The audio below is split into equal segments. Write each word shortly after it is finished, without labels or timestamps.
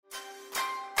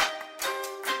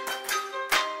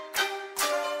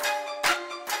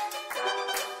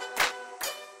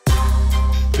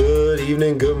good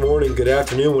evening, good morning, good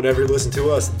afternoon, whenever you listen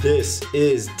to us. This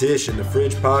is Dish in the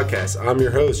Fridge podcast. I'm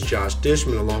your host, Josh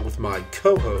Dishman, along with my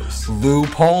co-host, Lou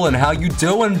Poland. How you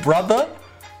doing, brother?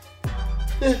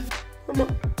 I'm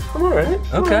all right.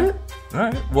 Okay. All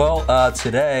right. Well,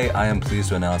 today I am pleased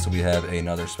to announce that we have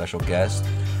another special guest,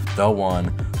 the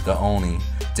one, the only,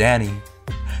 Danny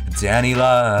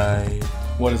Light.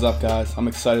 What is up, guys? I'm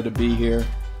excited to be here.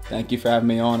 Thank you for having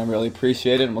me on. I really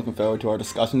appreciate it. I'm looking forward to our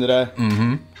discussion today.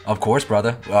 Of course,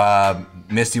 brother.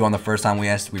 Missed you on the first time we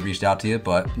reached out to you,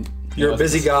 but... You're a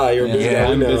busy guy.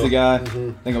 I'm a busy guy. I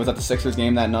think I was at the Sixers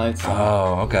game that night. So.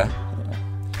 Oh, okay.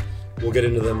 We'll get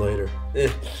into them later.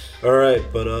 All right,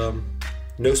 but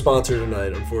no sponsor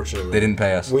tonight, unfortunately. They didn't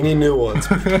pay us. We need new ones.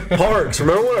 Parks,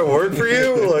 remember when I worked for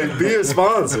you? Like, be a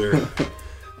sponsor.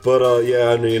 But yeah,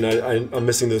 I mean, I'm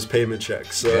missing those payment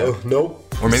checks, so nope.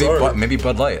 Or maybe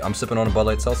Bud Light. I'm sipping on a Bud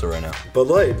Light seltzer right now. Bud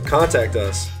Light, contact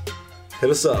us. Hit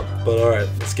us up. But all right,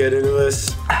 let's get into this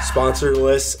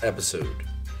sponsorless episode.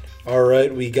 All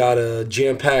right, we got a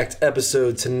jam-packed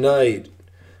episode tonight.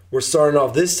 We're starting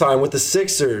off this time with the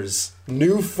Sixers.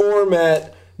 New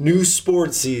format, new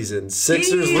sports season.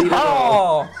 Sixers leading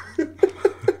off.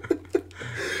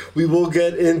 We will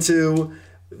get into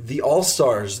the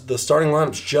All-Stars. The starting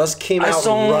lineups just came out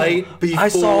right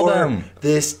before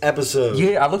this episode.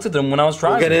 Yeah, I looked at them when I was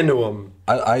driving. We'll get into them.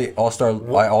 I All-Star checked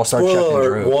and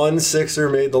drew. One Sixer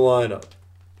made the lineup.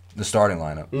 The starting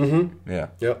lineup. Mm-hmm. Yeah.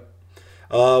 Yep.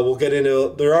 We'll get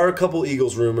into... There are a couple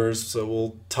Eagles rumors, so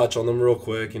we'll touch on them real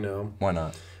quick, Why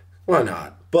not? Why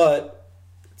not? But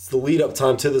it's the lead-up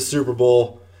time to the Super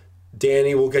Bowl.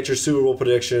 Danny, we'll get your Super Bowl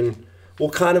prediction.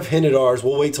 We'll kind of hint at ours.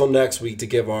 We'll wait till next week to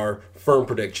give our firm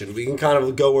prediction. We can kind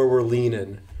of go where we're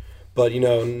leaning. But,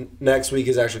 next week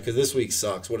is actually... Because this week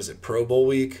sucks. What is it? Pro Bowl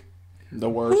week? The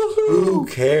worst. Who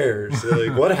cares?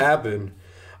 Like, what happened?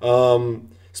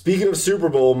 Speaking of Super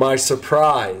Bowl, my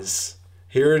surprise...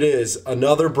 Here it is,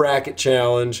 another bracket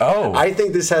challenge. Oh. I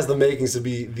think this has the makings to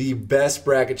be the best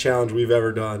bracket challenge we've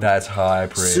ever done. That's high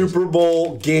praise. Super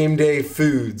Bowl game day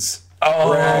foods.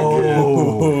 Oh.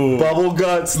 Bracket. Bubble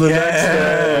guts the next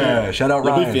day. Shout out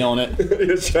You'll Ryan. be feeling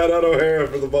it. Shout out O'Hara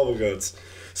for the bubble guts.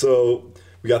 So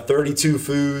we got 32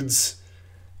 foods.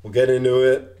 We'll get into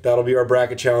it. That'll be our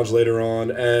bracket challenge later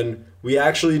on. And we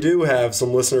actually do have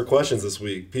some listener questions this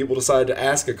week. People decided to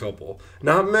ask a couple.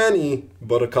 Not many,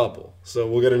 but a couple. So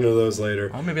we'll get into those later.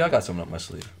 Oh, maybe I got something up my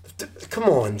sleeve. Come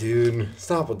on, dude.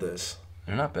 Stop with this.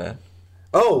 They're not bad.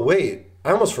 Oh, wait.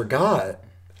 I almost forgot.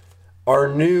 Our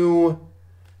new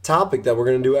topic that we're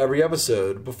going to do every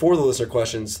episode. Before the listener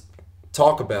questions,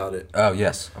 talk about it. Oh,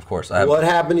 yes, of course. What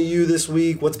happened to you this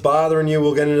week? What's bothering you?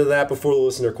 We'll get into that before the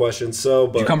listener questions.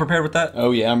 But you come prepared with that? Oh,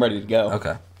 yeah, I'm ready to go.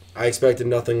 Okay. I expected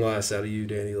nothing less out of you,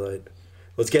 Danny Light.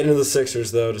 Let's get into the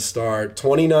Sixers, though, to start.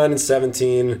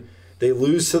 29-17. They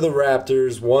lose to the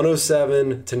Raptors,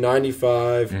 107-95.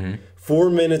 Mm-hmm. 4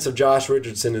 minutes of Josh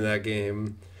Richardson in that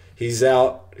game. He's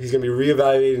out. He's going to be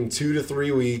reevaluated in 2 to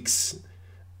 3 weeks.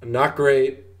 Not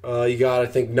great. You got, I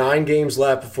think, 9 games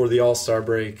left before the All-Star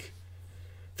break.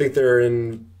 I think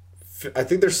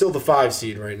they're still the 5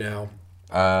 seed right now.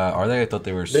 Are they? I thought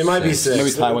they were. They might be 6.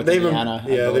 Maybe tied with Indiana.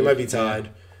 Yeah, they might be tied.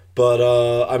 But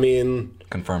I mean,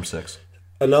 confirmed 6.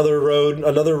 Another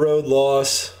road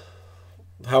loss.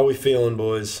 How are we feeling,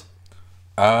 boys?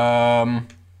 No,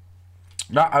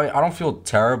 I don't feel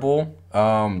terrible.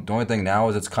 The only thing now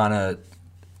is it's kind of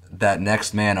that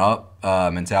next man up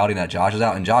mentality that Josh is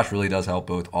out, and Josh really does help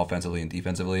both offensively and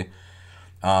defensively.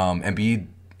 Embiid,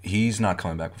 he's not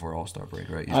coming back before All-Star break,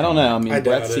 right? I don't know. I mean,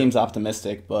 Brett seems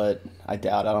optimistic, but I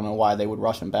doubt. I don't know why they would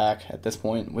rush him back at this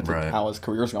point with how his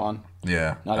career's gone.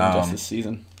 Yeah, not even just this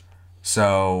season.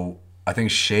 So I think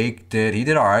Shake did. He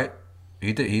did all right.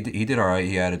 He did all right.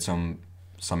 He added some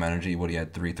energy. He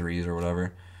had 3 threes or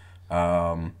whatever.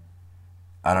 I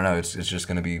don't know. It's just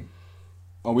gonna be.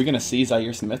 Are we gonna see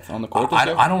Zaire Smith on the court this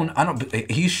year? I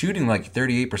don't. He's shooting like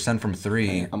 38% from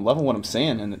 3. I'm loving what I'm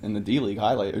saying in the D League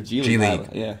highlight or G League.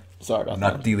 Highlight. Yeah, sorry about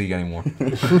that. Not D League anymore.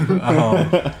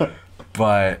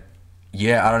 But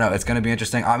yeah, I don't know. It's gonna be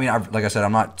interesting. I mean, like I said,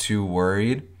 I'm not too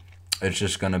worried. It's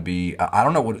just gonna be. I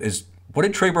don't know what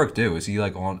did Trey Burke do? Is he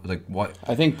on what?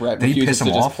 I think Brett refuses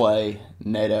to just play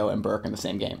Neto and Burke in the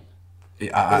same game.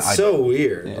 It's so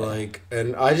weird. Yeah.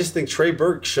 And I just think Trey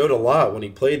Burke showed a lot when he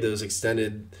played those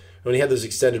extended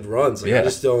runs. I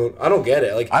don't get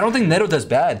it. I don't think Neto does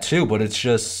bad too, but it's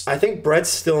just. I think Brett's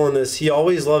still in this. He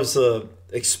always loves to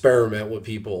experiment with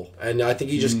people, and I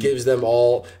think he just gives them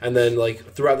all. And then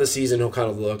throughout the season, he'll kind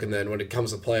of look, and then when it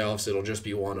comes to playoffs, it'll just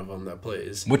be one of them that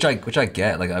plays. Which I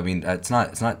get. I mean, it's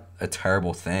not a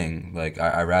terrible thing.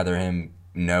 I rather him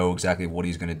know exactly what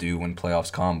he's going to do when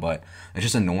playoffs come, but it's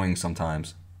just annoying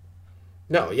sometimes.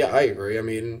 No, yeah, I agree. I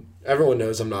mean, everyone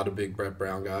knows I'm not a big Brett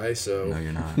Brown guy, so No,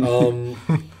 you're not.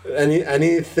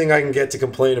 anything I can get to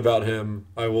complain about him,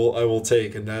 I will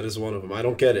take, and that is one of them. I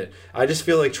don't get it. I just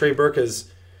feel like Trey Burke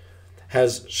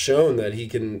has shown that he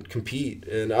can compete,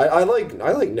 and I like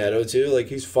Neto too. Like,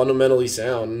 he's fundamentally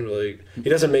sound. Like, he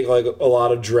doesn't make like a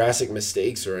lot of drastic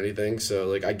mistakes or anything. So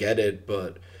like, I get it,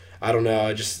 but I don't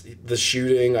know. The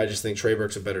shooting. I just think Trey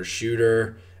Burke's a better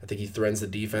shooter. I think he threatens the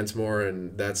defense more,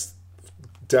 and that's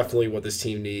definitely what this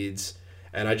team needs.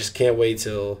 And I just can't wait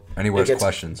till. And he wears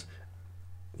questions.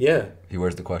 Yeah, he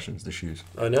wears the questions, the shoes.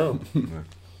 I know,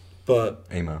 but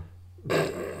Amo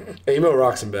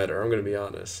rocks him better. I'm gonna be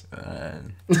honest.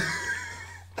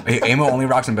 Amo only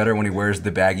rocks him better when he wears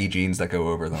the baggy jeans that go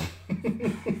over them.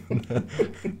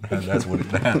 That's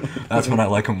when I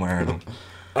like him wearing them.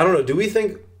 I don't know.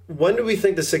 When do we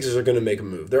think the Sixers are going to make a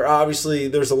move?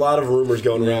 There's a lot of rumors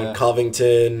going around.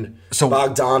 Covington,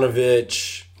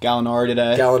 Bogdanovich,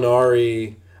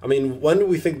 Gallinari. I mean, when do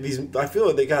we think these? I feel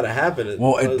like they got to happen.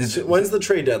 Well, when's the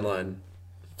trade deadline?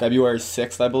 February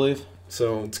 6th, I believe.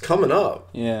 So it's coming up.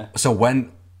 Yeah. So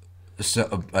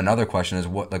another question is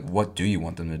what do you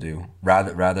want them to do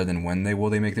rather than when will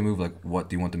they make the move? Like, what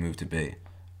do you want the move to be?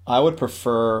 I would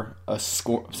prefer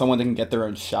someone that can get their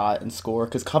own shot and score.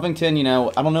 Because Covington,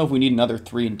 I don't know if we need another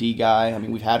 3-and-D guy. I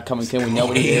mean, we've had Covington. We know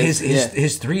what he is.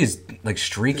 His three is like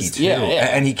streaky too, yeah.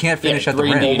 And he can't finish at the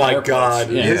rim. Oh my God,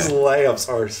 his layups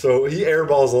are he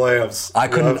airballs layups.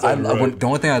 The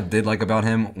only thing I did like about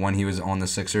him when he was on the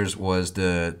Sixers was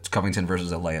the Covington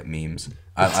versus a layup memes.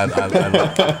 I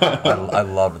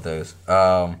loved those.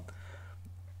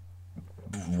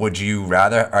 Would you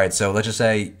rather? All right, so let's just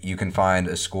say you can find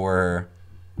a scorer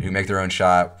who make their own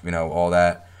shot, all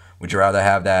that. Would you rather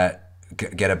have that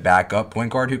get a backup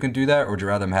point guard who can do that, or would you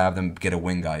rather have them get a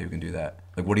wing guy who can do that?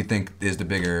 Like, what do you think is the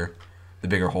bigger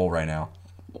hole right now?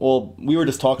 Well, we were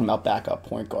just talking about backup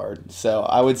point guard, so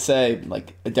I would say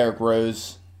like a Derrick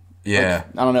Rose. Yeah,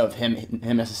 I don't know if him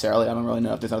necessarily. I don't really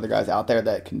know if there's other guys out there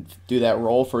that can do that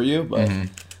role for you, but.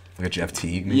 Like a Jeff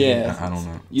Teague, maybe? Yeah. I don't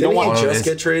know. Didn't he just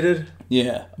get traded?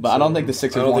 Yeah, but I don't think the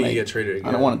Sixers want to get traded again.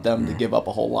 I don't want them to give up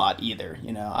a whole lot either.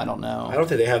 I don't know. I don't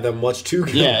think they have that much to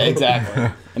give. Yeah, exactly.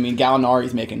 I mean,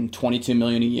 Gallinari's making $22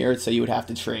 million a year, so you would have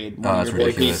to trade one of your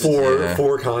big pieces.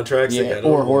 Four contracts. Yeah,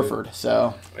 or Horford.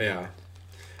 So yeah,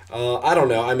 I don't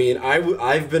know. I mean,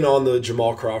 I've been on the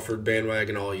Jamal Crawford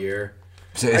bandwagon all year.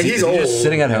 So he's old. Just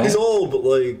sitting at home. He's old, but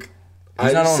like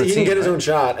he can get his own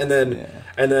shot, and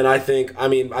then I think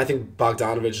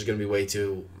Bogdanovich is going to be way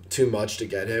too much to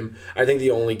get him. I think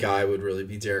the only guy would really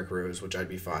be Derrick Rose, which I'd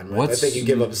be fine with. I think you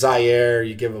give up Zaire,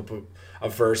 you give up a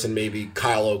first, and maybe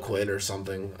Kyle O'Quinn or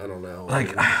something. I don't know.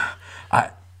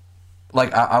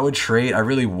 I would trade. I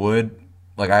really would.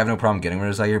 Like, I have no problem getting rid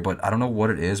of Zaire, but I don't know what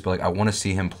it is. But like, I want to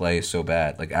see him play so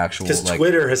bad. Like, actual. Because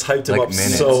Twitter has hyped him up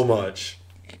minutes. So much.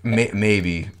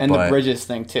 Maybe. And the Bridges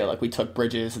thing, too. Like, we took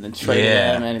Bridges and then traded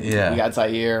him, and we got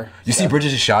Zaire. You see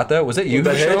Bridges' shot, though? Was it you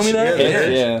who showed me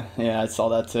that? Yeah, I saw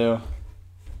that, too.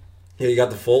 Yeah, you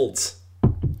got the Fultz.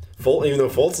 Even though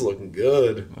Fultz is looking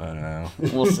good. I don't know.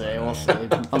 We'll see. I'm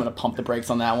going to pump the brakes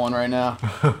on that one right now.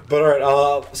 But,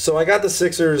 all right, so I got the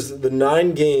Sixers, the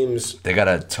 9 games. They got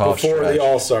a tough before the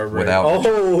All-Star break.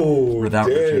 Without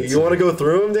Danny. You want to go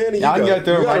through them, Danny? Yeah, I can go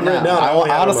through them right now.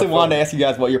 I honestly wanted to ask you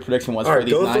guys what your prediction was for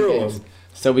these 9 games.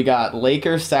 So we got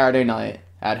Lakers Saturday night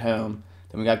at home.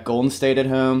 Then we got Golden State at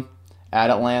home,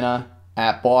 at Atlanta,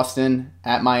 at Boston,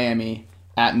 at Miami,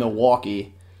 at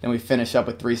Milwaukee. Then we finish up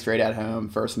with 3 straight at home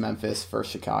versus Memphis,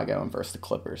 versus Chicago, and versus the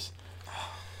Clippers.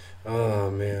 Oh,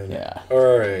 man. Yeah.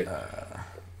 All right.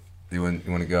 You want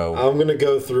to go? I'm going to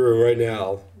go through right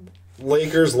now.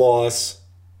 Lakers loss.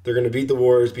 They're going to beat the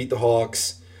Warriors, beat the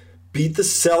Hawks, beat the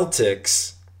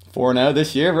Celtics. 4-0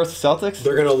 this year versus Celtics?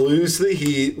 They're going to lose to the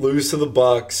Heat, lose to the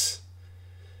Bucks.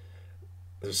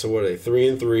 So what are they?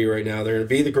 3-3 right now. They're going to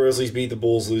beat the Grizzlies, beat the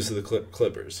Bulls, lose to the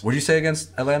Clippers. What did you say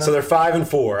against Atlanta? So they're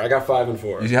 5-4. I got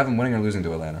 5-4. You have them winning or losing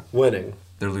to Atlanta? Winning.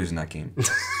 They're losing that game.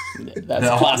 That's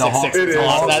a classic Sixers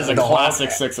loss. That's a classic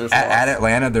Sixers loss. At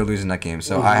Atlanta, they're losing that game.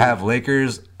 So I have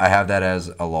Lakers. I have that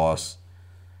as a loss.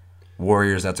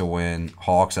 Warriors, that's a win.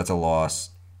 Hawks, that's a loss.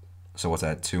 So what's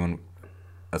that?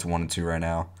 That's 1-2 right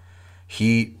now.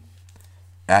 Heat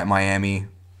at Miami.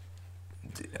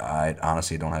 I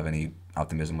honestly don't have any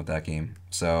optimism with that game.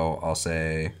 So I'll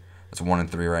say it's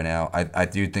 1-3 right now. I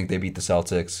do think they beat the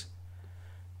Celtics.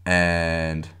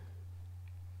 And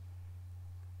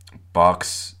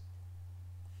Bucks,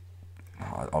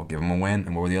 I'll give them a win.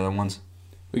 And what were the other ones?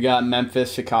 We got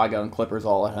Memphis, Chicago, and Clippers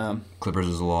all at home. Clippers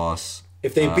is a loss.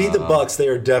 If they beat the Bucks, they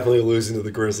are definitely losing to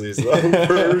the Grizzlies,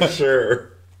 though, for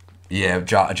sure. Yeah,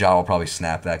 Ja will probably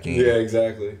snap that game. Yeah,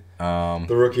 exactly. The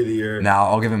rookie of the year. Now,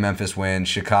 I'll give him Memphis win.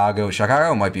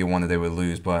 Chicago might be one that they would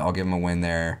lose, but I'll give them a win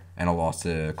there and a loss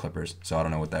to Clippers. So I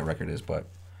don't know what that record is, but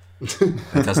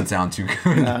it doesn't sound too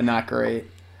good. No, not great.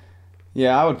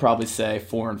 Yeah, I would probably say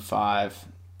 4-5.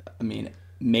 I mean,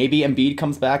 maybe Embiid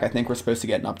comes back. I think we're supposed to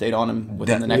get an update on him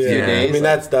within the next few days. I mean,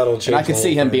 that'll change. And I could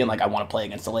see him being like, "I want to play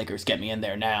against the Lakers. Get me in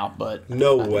there now." But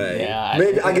no way. Yeah,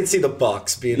 maybe I could see the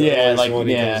Bucks being the first one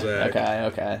he comes back.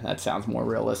 Okay, that sounds more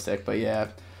realistic. But yeah,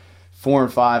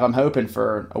 4-5. I'm hoping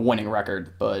for a winning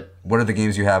record. But what are the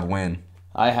games you have win?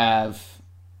 I'm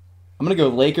gonna go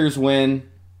Lakers win,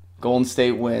 Golden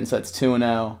State win. So that's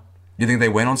 2-0. You think they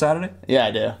win on Saturday? Yeah,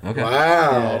 I do. Okay. Wow.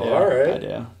 Yeah, I do. All right. I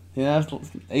do. Yeah,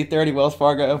 8:30 Wells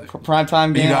Fargo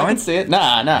primetime game. You going? I can see it.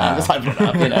 Nah. I'm just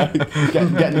hyping it up.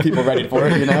 Getting people ready for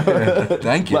it.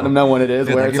 Thank you. Letting them know when it is,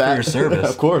 where it's at. Thank you for your service.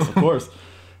 Of course.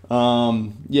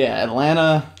 Yeah,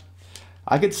 Atlanta.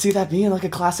 I could see that being like a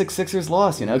classic Sixers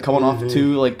loss. Coming off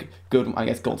two like good. I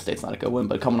guess Golden State's not a good win,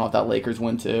 but coming off that Lakers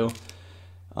win too.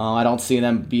 I don't see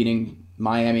them beating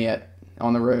Miami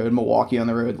on the road. Milwaukee on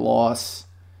the road loss.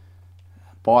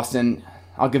 Boston.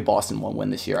 I'll give Boston one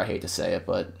win this year. I hate to say it,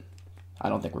 but I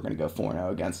don't think we're going to go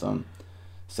 4-0 against them.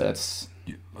 So that's...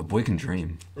 A boy can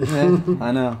dream. Yeah,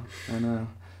 I know.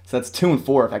 So that's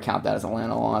 2-4 if I count that as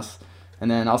Atlanta loss.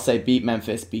 And then I'll say beat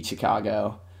Memphis, beat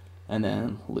Chicago, and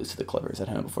then lose to the Clippers at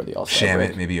home before the All-Star Sham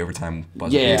break. It, maybe overtime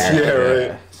buzzer. Yeah,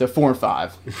 right. So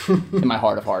 4-5 in my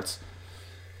heart of hearts.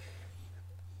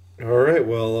 All right,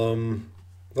 well,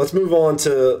 let's move on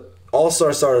to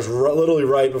All-Star starters literally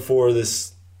right before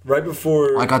this... Right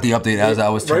before I got the update as I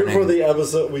was turning. Right before the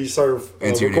episode we started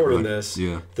recording this,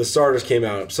 the starters came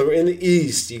out. So in the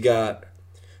East, you got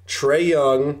Trae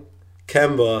Young,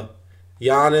 Kemba,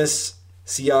 Giannis,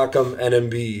 Siakam, and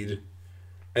Embiid.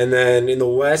 And then in the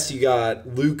West, you got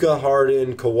Luka,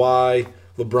 Harden, Kawhi,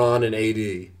 LeBron, and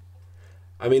AD.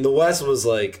 I mean, the West was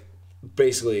like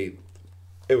basically...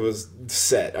 It was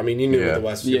set. I mean, you knew what the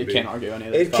West was going to be. You can't argue any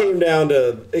of that. It came down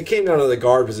to the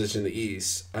guard position in the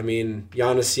East. I mean,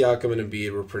 Giannis, Siakam, and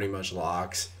Embiid were pretty much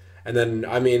locks. And then,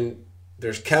 I mean,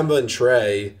 there's Kemba and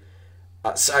Trae.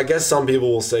 I guess some people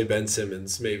will say Ben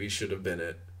Simmons maybe should have been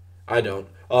it. I don't.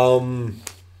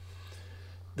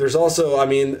 There's also, I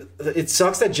mean, it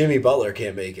sucks that Jimmy Butler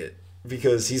can't make it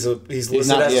because he's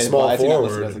listed as a small forward.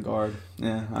 Listed as a guard.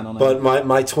 Yeah, I don't know. But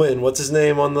my twin, what's his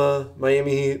name on the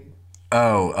Miami Heat?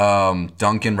 Oh,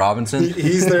 Duncan Robinson.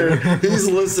 He's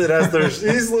listed as their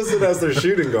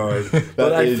shooting guard,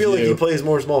 but I feel like he plays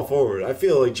more small forward. I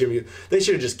feel like they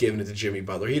should have just given it to Jimmy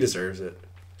Butler. He deserves it.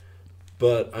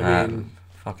 But I mean,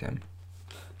 fuck him.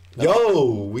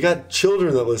 Yo, we got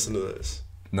children that listen to this.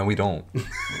 No, we don't.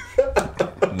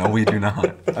 No, we do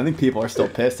not. I think people are still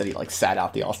pissed that he sat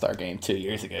out the All-Star game 2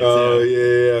 years ago. Oh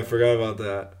yeah, I forgot about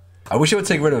that. I wish it would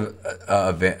take rid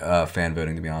of fan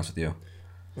voting. To be honest with you.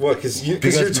 What? Because your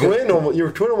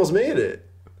twin almost made it.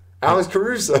 Alex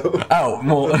Caruso. Oh,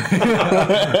 well,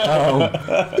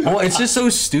 well, it's just so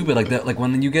stupid. Like that, like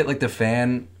when you get the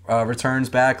fan returns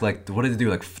back, what did they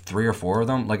do? 3 or 4 of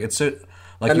them? It's so.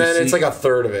 And then it's a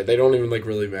third of it. They don't even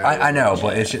really matter. I know,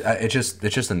 but it's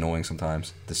just annoying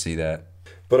sometimes to see that.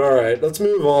 But all right, let's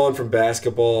move on from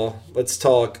basketball. Let's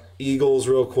talk Eagles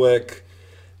real quick.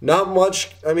 Not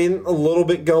much. I mean, a little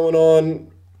bit going on.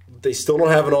 They still don't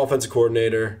have an offensive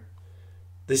coordinator.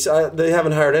 They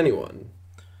haven't hired anyone.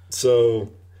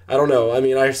 So, I don't know. I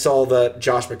mean, I saw that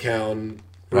Josh McCown,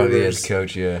 the head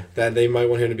coach, that they might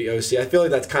want him to be OC. I feel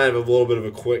like that's kind of a little bit of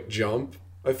a quick jump.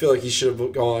 I feel like he should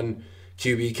have gone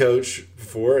QB coach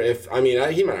before. He might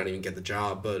not even get the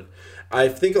job, but I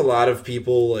think a lot of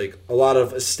people, a lot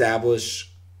of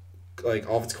established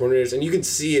offensive coordinators, and you can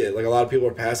see it, a lot of people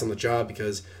are passing the job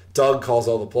because Doug calls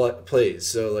all the plays.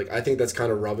 So, I think that's kind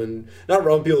of not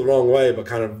rubbing people the wrong way, but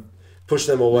kind of push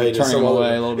them away to some other...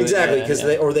 a little bit. Exactly, because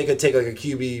they could take, a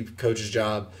QB coach's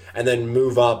job and then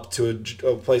move up to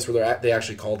a place where they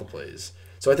actually call the plays.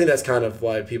 So, I think that's kind of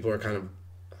why people are kind of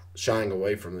shying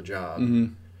away from the job.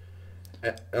 Mm-hmm.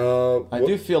 I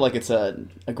do feel like it's a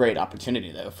great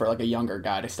opportunity, though, for, a younger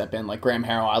guy to step in. Graham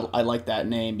Harrell, I like that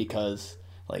name because,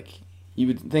 you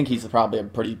would think he's probably a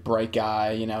pretty bright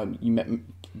guy. You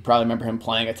probably remember him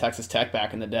playing at Texas Tech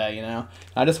back in the day,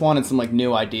 I just wanted some,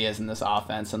 new ideas in this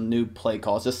offense, some new play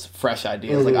calls, just fresh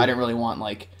ideas. Mm-hmm. I didn't really want,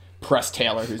 Press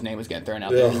Taylor, whose name was getting thrown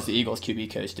out there, who's the Eagles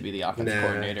QB coach, to be the offensive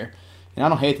coordinator. And I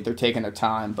don't hate that they're taking their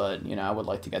time, but, I would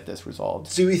like to get this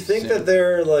resolved. Do we think that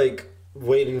they're,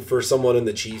 waiting for someone in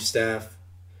the Chiefs staff?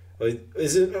 Like,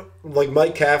 isn't like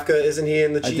Mike Kafka? Isn't he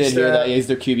in the Chiefs? I did hear that. He's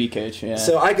their QB coach. Yeah.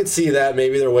 So I could see that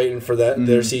maybe they're waiting for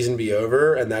their season to be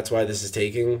over, and that's why this is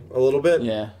taking a little bit.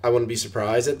 Yeah. I wouldn't be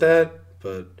surprised at that,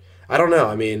 but I don't know.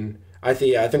 I mean, I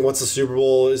think once the Super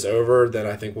Bowl is over, then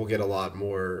I think we'll get a lot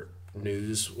more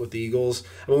news with the Eagles.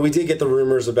 I mean, we did get the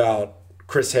rumors about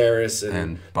Chris Harris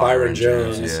and Byron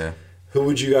Jones. Yeah. Who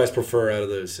would you guys prefer out of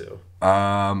those two?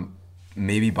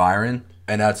 Maybe Byron.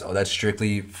 And that's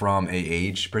strictly from a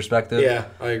age perspective. Yeah,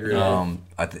 I agree.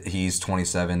 He's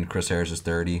 27. Chris Harris is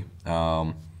 30.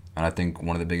 And I think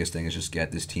one of the biggest things is just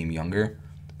get this team younger.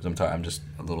 Because I'm just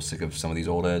a little sick of some of these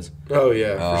old heads. Oh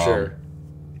yeah, for sure.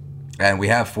 And we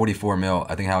have 44 mil.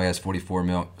 I think Howie has 44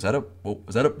 mil. That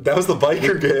was the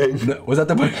biker gang. Was that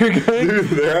the biker gang?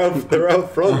 Dude, they're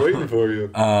out front waiting for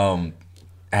you.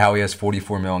 Howie has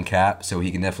 44 mil in cap, so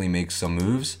he can definitely make some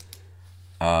moves.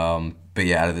 But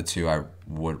yeah, out of the two, I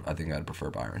think I'd prefer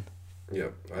Byron.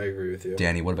 Yep, I agree with you.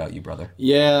 Danny, what about you, brother?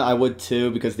 Yeah, I would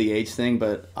too because of the age thing,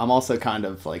 but I'm also kind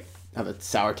of like have a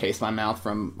sour taste in my mouth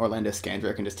from Orlando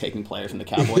Scandrick and just taking players from the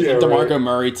Cowboys. Yeah, and DeMarco right.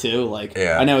 Murray too. Like,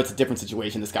 yeah. I know it's a different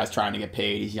situation. This guy's trying to get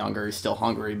paid. He's younger. He's still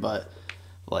hungry, but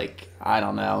like, I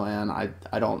don't know, man.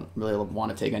 I don't really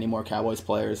want to take any more Cowboys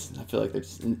players. I feel like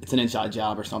it's an inside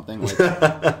job or something. Like,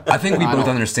 I think we both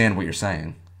understand what you're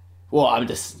saying. Well, I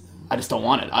just don't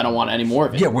want it. I don't want any more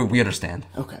of it. Yeah, we understand.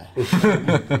 Okay.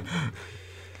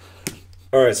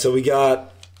 All right, so we got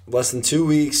less than 2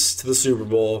 weeks to the Super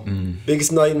Bowl.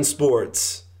 Biggest night in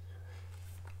sports.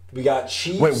 We got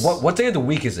Chiefs. Wait, what day of the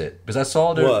week is it? Because I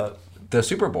saw the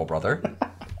Super Bowl, brother.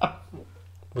 What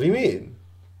do you mean?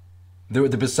 There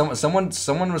was someone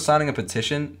was signing a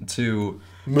petition to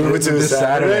move it to a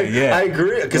Saturday. Yeah, I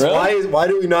agree. Because why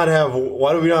do we not have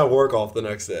work off the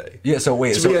next day? Yeah. So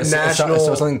wait. So is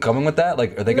something coming with that?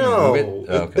 Like, are they going to move it?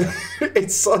 Oh, okay.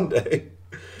 It's Sunday.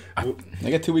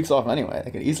 They get 2 weeks off anyway.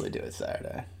 They could easily do it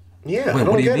Saturday. Yeah. Wait, I don't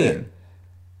what do you get mean? it.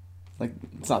 Like,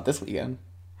 it's not this weekend.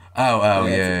 Oh,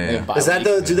 yeah. Is that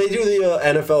do they do the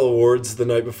NFL awards the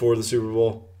night before the Super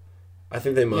Bowl? I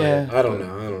think they might. Yeah. I don't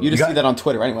know. You just see that on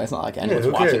Twitter anyway. It's not like anyone's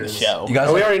watching the show. You guys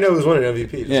we already know who's winning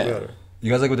MVP. Yeah. You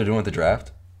guys like what they're doing with the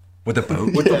draft? With the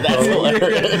boat? That's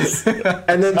hilarious.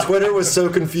 And then Twitter was so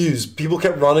confused. People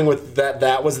kept running with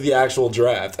that was the actual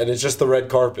draft, and it's just the red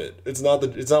carpet. It's not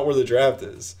where the draft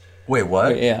is. Wait,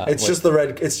 what? Yeah. It's just the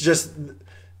red. It's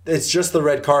just the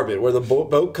red carpet where the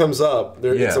boat comes up.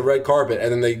 It's a red carpet, and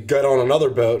then they get on another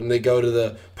boat and they go to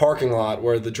the parking lot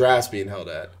where the draft's being held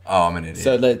at. Oh, I'm an idiot.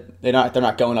 So they're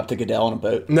not going up to Goodell on a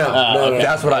boat. No.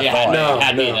 That's what I thought.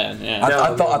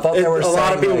 I thought they were. A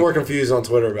lot of people were confused on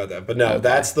Twitter about that, but no,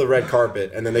 that's the red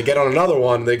carpet, and then they get on another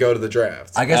one. And they go to the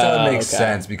draft. I guess that would make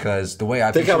sense because the way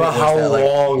I think about how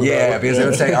long. Yeah, because they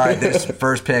would say, all right, this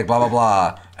first pick, blah blah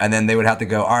blah. And then they would have to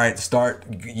go, all right,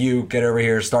 get over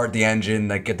here, start the engine,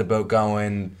 like get the boat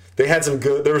going. They had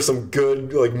there were some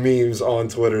good like memes on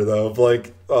Twitter though,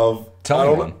 of Tell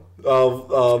me one. I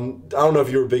don't know if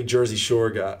you're a big Jersey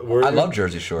Shore guy. I love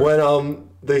Jersey Shore. When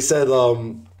they said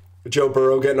Joe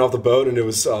Burrow getting off the boat and it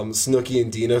was Snooki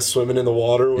and Dina swimming in the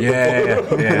water with the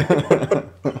boat.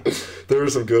 Yeah. There were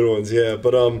some good ones, yeah.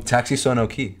 But Taxi Sono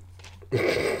Key.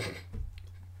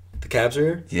 Cabs are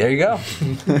here? There you go.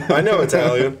 I know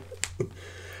Italian.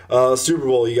 Super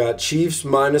Bowl, you got Chiefs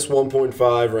minus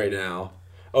 1.5 right now.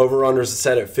 Over-unders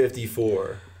set at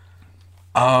 54.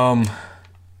 Right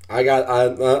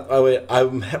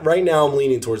now I'm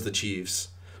leaning towards the Chiefs.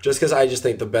 Just because I just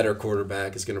think the better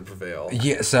quarterback is going to prevail.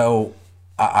 Yeah, so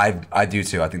I do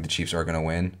too. I think the Chiefs are going to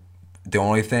win. The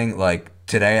only thing, like,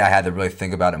 today I had to really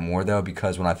think about it more, though,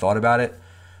 because when I thought about it,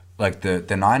 like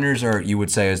the Niners are, you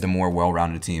would say, is the more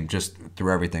well-rounded team just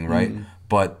through everything, right?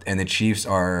 And the Chiefs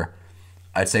are,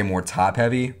 I'd say, more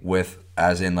top-heavy with,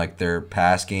 as in like their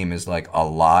pass game is like a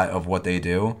lot of what they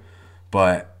do.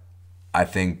 But I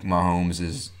think Mahomes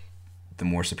is the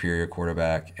more superior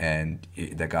quarterback, and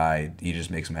the guy, he just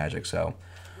makes magic. So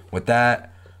with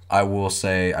that, I will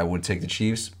say I would take the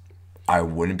Chiefs. I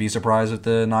wouldn't be surprised if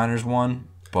the Niners won.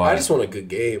 But I just want a good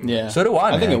game. Yeah. So do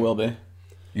I, I think it will be.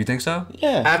 You think so?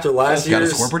 Yeah. After last year's...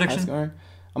 Got a score prediction?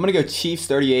 I'm going to go Chiefs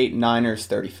 38, Niners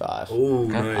 35. Ooh,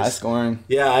 nice. High scoring.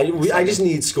 Yeah, I just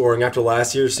need scoring after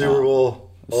last year's Super Bowl.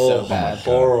 So bad.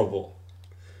 Horrible.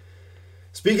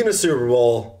 Speaking of Super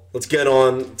Bowl, let's get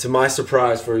on to my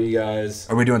surprise for you guys.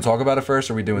 Are we doing talk about it first,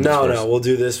 or are we doing this first? No, we'll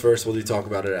do this first. We'll talk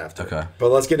about it after. Okay. But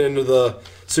let's get into the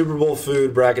Super Bowl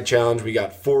food bracket challenge. We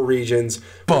got 4 regions.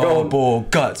 Bubble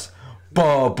guts.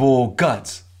 Bubble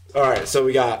guts. All right, so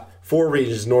we got 4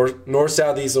 regions, north,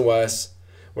 south, east, and west.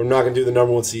 We're not going to do the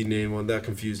number 1 seed name one. That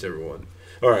confused everyone.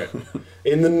 All right.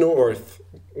 In the north,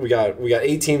 We got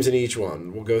 8 teams in each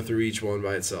one. We'll go through each one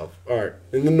by itself. All right.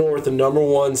 In the North, the number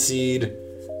 1 seed,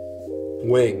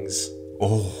 Wings.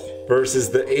 Oh. Versus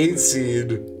the 8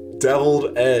 seed,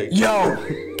 Deviled Egg. Yo!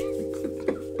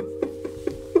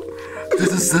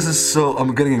 This is so...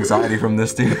 I'm getting anxiety from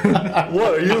this, dude. What?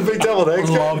 Are you a big Deviled Eggs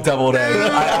guy? I love Deviled Eggs.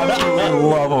 I absolutely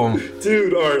love them.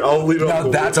 Dude, all right. I'll lead Now,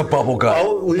 that's a bubble gut.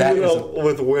 I'll lead it up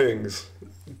with Wings.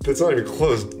 That's not even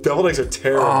close. Deviled Eggs are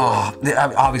terrible. Oh,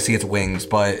 obviously it's Wings,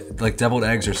 but like Deviled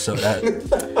Eggs are so...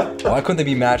 Why couldn't they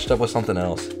be matched up with something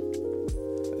else?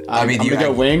 I'm gonna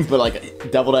go Wings, but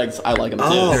like Deviled Eggs, I like them too.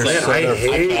 Oh,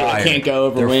 man, I can't go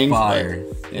over they're Wings. Fire.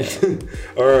 But, yeah.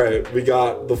 All right, we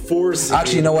got the 4 seed.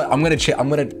 Actually, you know what? I'm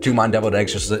gonna do mine Deviled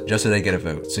Eggs just so they get a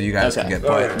vote, so you guys can get.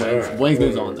 All right. Wings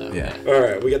moves on though. Yeah. All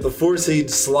right, we got the 4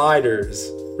 seed Sliders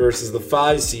versus the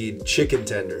 5 seed Chicken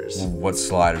Tenders. What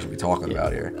sliders are we talking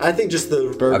about here? I think just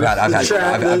the Burgers. I've had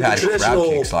traditional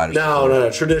crab cake sliders. No,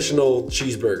 traditional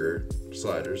cheeseburger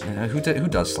sliders. Who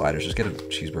does sliders? Just get a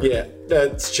cheeseburger. Yeah,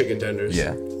 that's Chicken Tenders.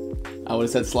 Yeah. I would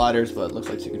have said Sliders, but it looks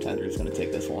like Chicken Tender is gonna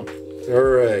take this one. All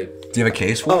right. Do you have a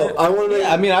case for it? I want to.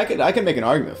 Yeah, I mean, I can make an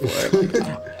argument for it.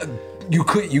 Like,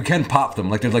 You can pop them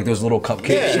like there's like those little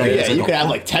cupcakes. yeah, you could have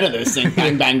like 10 of those things,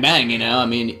 bang, bang, bang. You know, I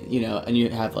mean, and you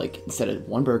have like instead of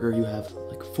 1 burger, you have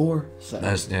like 4. So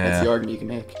that's the argument you can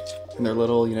make. And they're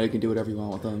little, you can do whatever you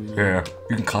want with them. Yeah,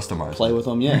 you can customize. Play with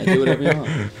them, do whatever you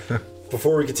want.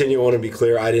 Before we continue, I want to be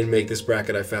clear. I didn't make this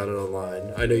bracket. I found it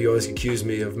online. I know you always accuse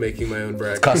me of making my own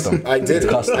bracket. It's custom. I did.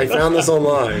 I found this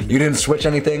online. You didn't switch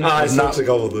anything? I switched a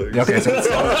couple things. Okay, so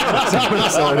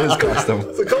it is custom.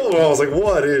 It's a couple of them. I was like,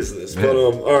 what is this? But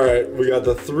all right, we got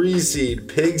the 3 seed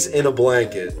Pigs in a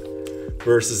Blanket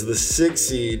versus the 6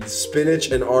 seed Spinach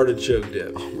and Artichoke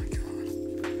Dip. Oh my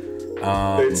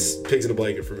god. It's Pigs in a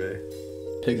Blanket for me.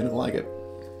 Pigs in a Blanket.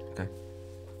 Okay.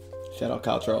 Shout out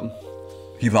Kyle Charlton.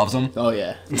 He loves them. Oh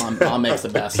yeah, Mom makes the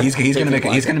best. He's gonna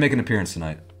make an appearance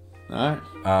tonight. All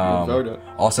right.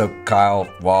 Also, Kyle,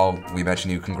 while we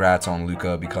mentioned you, congrats on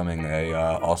Luka becoming a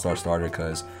All-Star starter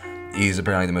because he's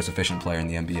apparently the most efficient player in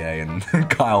the NBA, and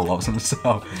Kyle loves him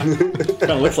so. Kind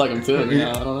of looks like him too.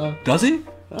 I don't know. Does he?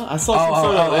 I saw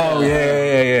some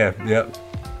yeah. Yep.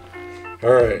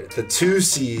 All right, the 2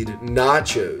 seed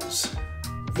Nachos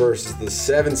versus the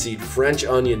 7 seed French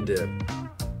Onion Dip.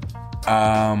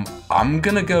 I'm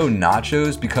gonna go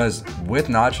nachos because with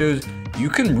nachos you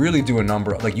can really do a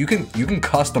number. Like you can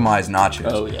customize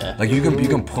nachos. Oh yeah. Like you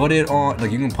can put it on.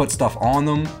 Like you can put stuff on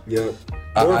them. Yep.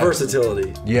 More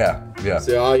versatility. Yeah.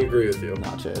 So I agree with you.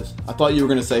 Nachos. I thought you were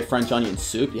gonna say French onion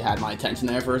soup. You had my attention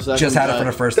there for a second. Just had it for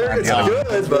the first time. It's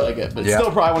good, really good. But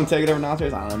still probably wouldn't take it over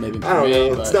nachos. I don't know. Maybe. I don't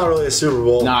know. It's not really a Super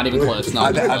Bowl. Not even close.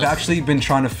 I've actually been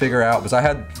trying to figure out because I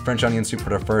had French onion soup for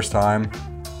the first time.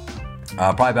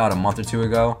 Probably about a month or 2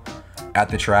 ago at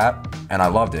the Trap, and I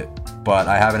loved it, but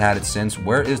I haven't had it since.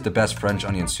 Where is the best French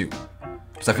onion soup?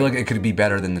 Because I feel like it could be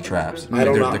better than the Traps. I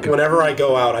don't know. Whenever I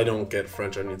go out, I don't get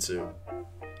French onion soup.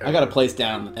 I got a place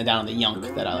down in the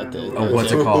Yunk that I like to.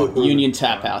 What's it called? Union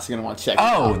Tap House. You're gonna want to check.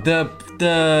 Oh, the.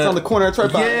 It's on the corner. It's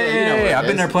right by. Yeah, I've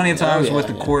been there plenty of times with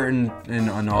the court and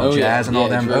all jazz and all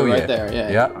them. Right there.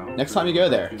 Yeah. Next time you go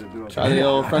there, try the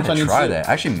old French onion soup. Try that.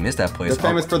 I actually missed that place. They're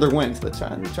famous for their wings, but try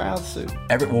out the soup.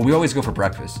 Well, we always go for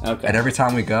breakfast. Okay. And every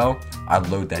time we go, I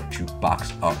load that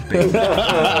jukebox up, baby.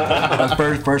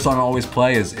 The first song I always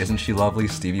play is "Isn't She Lovely?"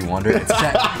 Stevie Wonder. It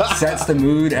sets the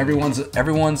mood.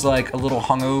 Everyone's like a little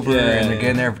hungover, and they're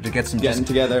getting there to get some getting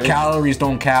together. Calories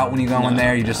don't count when you go in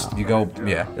there. You go.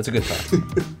 Yeah, it's a good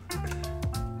time.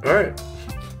 All right.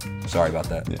 Sorry about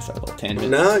that. Yeah, sorry, a little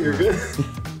tangent. No, you're good.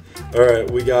 All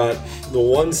right, we got the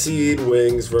 1 seed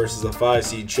Wings versus the 5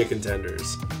 seed Chicken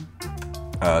Tenders.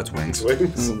 It's Wings.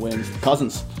 Wings.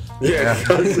 Cousins. Yeah.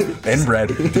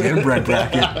 Inbred. The inbred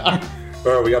bracket.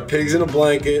 All right, we got Pigs in a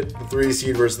Blanket, the 3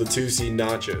 seed versus the 2 seed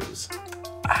Nachos.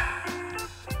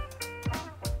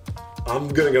 I'm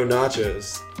gonna go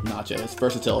Nachos. Nachos.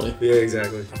 Versatility. Yeah,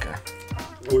 exactly. Okay.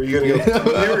 Where are you gonna go?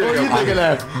 What are you thinking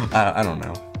there? I don't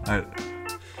know.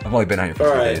 I've only been out here for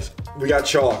 3 days. We got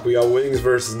chalk. We got Wings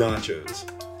versus Nachos.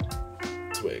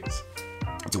 It's Wings.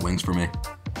 It's a Wings for me.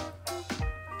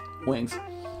 Wings.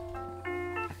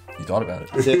 You thought about it.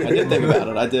 I did think about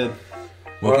it. I did.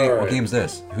 What game's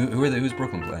this? Who's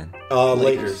Brooklyn playing?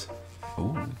 Lakers.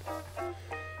 Ooh.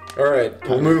 All right,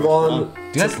 we'll move on.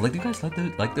 Do you guys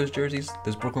like those jerseys?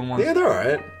 Those Brooklyn ones? Yeah, they're all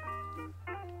right.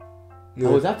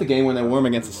 Oh, was that the game when they were warm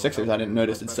against the Sixers? I didn't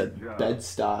notice it said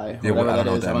Bed-Stuy. Yeah, I don't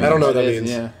know what that means. I don't know what that means.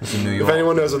 Yeah. It's in New York. If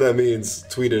anyone knows what that means,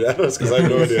 tweet it at us because I have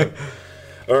no idea.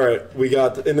 All right, we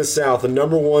got in the South the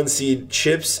number 1 seed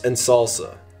Chips and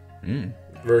Salsa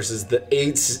versus the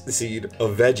 8 seed A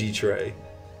Veggie Tray.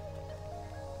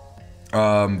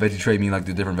 Veggie tray mean like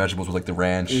the different vegetables with like the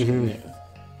ranch. Mm-hmm.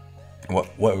 Yeah.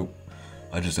 What?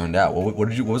 I just zoned out. What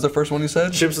was the first one you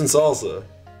said? Chips and salsa.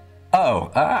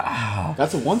 Oh,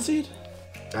 That's a 1 seed?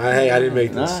 Hey, I didn't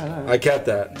make this. Nah. I kept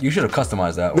that. you should have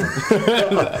customized that one.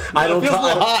 I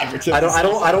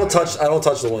don't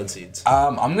touch the 1 seeds.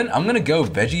 I'm gonna go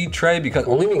veggie tray because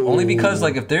only because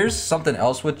like if there's something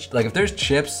else with like if there's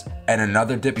chips and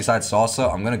another dip besides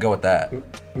salsa, I'm gonna go with that.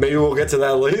 Maybe we'll get to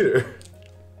that later.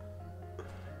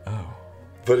 Oh.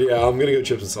 But yeah, I'm gonna go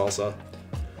chips and salsa.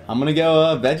 I'm gonna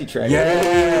go veggie tray. Yeah,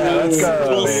 let's go. It's a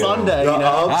little Sunday, The you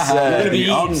know. upset. You're gonna be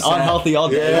eating unhealthy all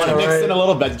day. Yeah, You want to mix right. in a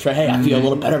little veggie tray. Hey, I feel a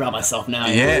little better about myself now.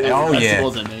 Yeah, There's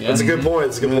vegetables yeah. in me, That's a good point.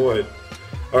 That's a good point.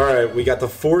 All right, we got the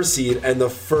 4 seed and the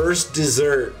first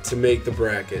dessert to make the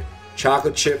bracket: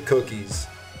 chocolate chip cookies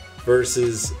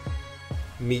versus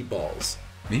meatballs.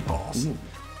 Meatballs.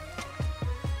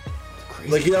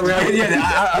 Like you ever have, you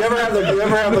ever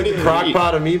have like a crock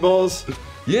pot of meatballs?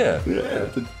 Yeah.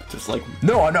 Just like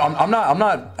No, I'm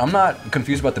not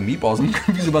confused about the meatballs. I'm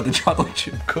confused about the chocolate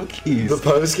chip cookies. The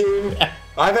post game.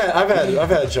 I've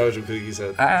had chocolate chip cookies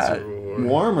at Super Bowl.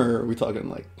 warm, or are we talking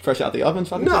like fresh out the oven?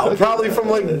 No, probably from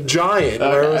like Giant,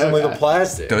 where it was in like the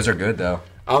plastic. Those are good though.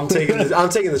 I'm taking the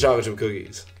chocolate chip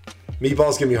cookies.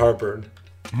 Meatballs give me heartburn.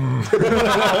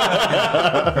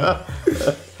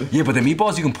 Yeah, but the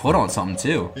meatballs you can put on something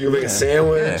too. You can make a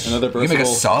sandwich. Another You can make a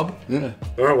sub. Yeah.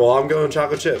 All right, well I'm going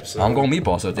chocolate chips. So. I'm going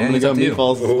meatballs. So I'm Danny's gonna up go to you.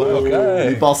 meatballs as well.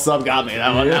 Okay. Meatball sub got me.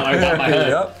 That one got my head.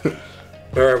 Yep.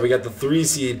 All right, we got the 3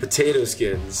 seed potato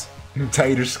skins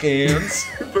Tater skins.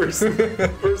 versus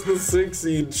the 6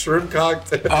 seed shrimp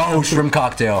cocktail. Oh, shrimp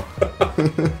cocktail.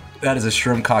 That is a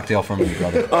shrimp cocktail from me,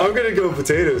 brother. I'm gonna go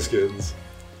potato skins.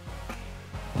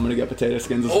 I'm gonna get potato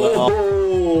skins as well.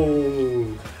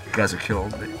 Oh. You guys are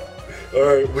killing me. All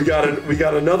right, we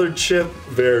got another chip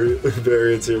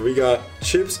variants here. We got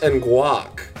chips and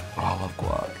guac Oh, I love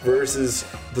guac. versus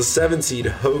the 7 seed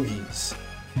hoagies.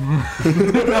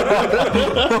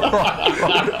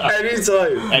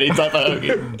 Anytime. Any type of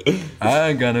hoagie. I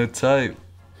ain't got no type.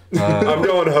 I'm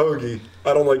going hoagie.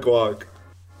 I don't like guac.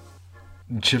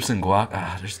 Chips and guac.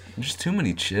 Ah, there's too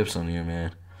many chips on here,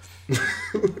 man.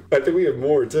 I think we have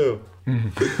more too.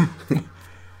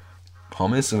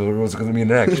 Hummus or what's gonna be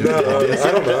next? I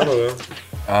don't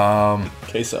know.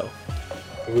 Queso.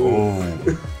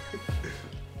 Oh.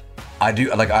 I do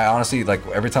like. I honestly like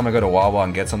every time I go to Wawa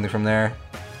and get something from there,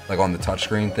 like on the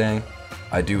touchscreen thing,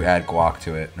 I do add guac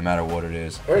to it, no matter what it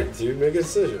is. All right, dude, make a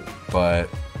decision. But,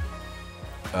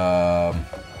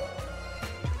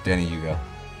 Danny, you go.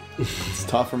 It's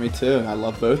tough for me too. I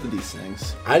love both of these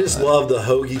things. I just love the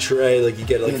hoagie tray. Like you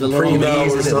get like Yeah, the the little primo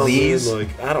Lee's, or is it something. Lee's?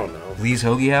 Like I don't know. Lee's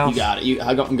Hoagie House. You got it.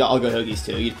 I'll go hoagies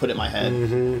too. You put it in my head.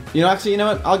 You know, actually, you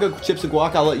know what? I'll go chips and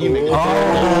guac. I'll let you make this.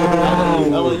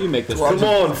 I'll let you make this. Come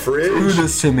on, Do fridge.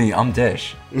 this to me. I'm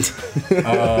Dish.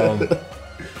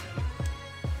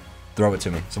 Throw it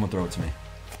to me. Someone throw it to me.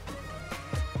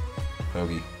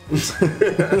 Hoagie.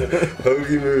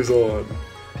 Hoagie moves on.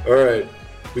 All right,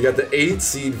 we got the 8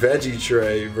 seed veggie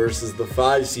tray versus the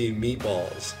 5 seed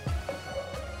meatballs.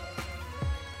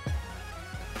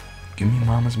 Give me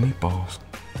mama's meatballs.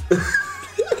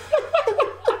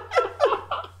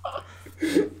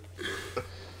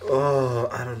 Oh,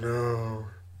 I don't know.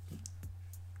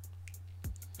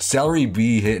 Celery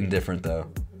be hitting different though.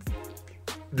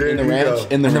 Dude, In the you ranch. go.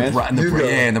 In the ranch. You go.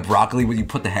 And the broccoli when you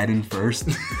put the head in first.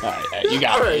 All right, you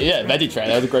got it. Yeah, veggie tray.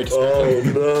 That was a great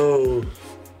description. Oh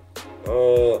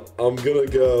no. I'm gonna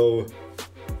go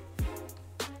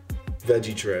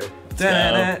veggie tray.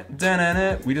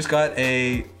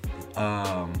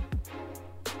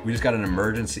 We just got an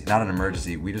emergency, not an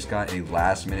emergency. We just got a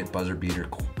last minute buzzer beater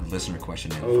listener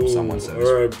question in from someone. So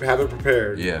all right, have it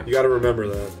prepared. Yeah. You got to remember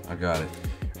that. I got it.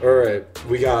 All right,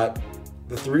 we got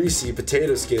the 3 seed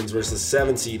potato skins versus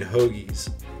 7 seed hoagies.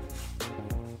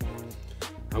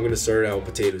 I'm gonna start out with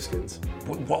potato skins.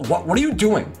 What are you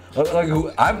doing?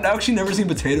 I've actually never seen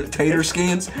tater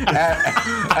skins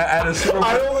at a Super Bowl.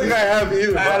 I don't think I have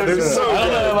either. But they're so I don't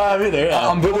know good. if I have either. Yeah.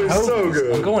 I'm going They're so hoagies.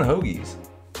 good. I'm going hoagies.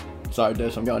 Sorry,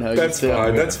 Dish. I'm going hoagies That's too.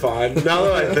 fine. That's fine. Now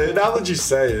that you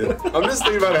say it, I'm just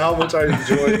thinking about how much I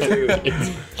enjoy it too.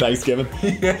 Thanksgiving.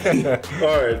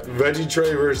 All right, veggie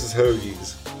tray versus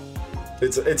hoagies.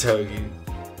 It's hoagie.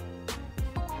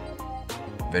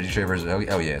 Veggie tray versus hoagie.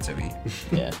 Oh yeah, it's hoagie.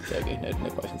 Yeah, it's okay. No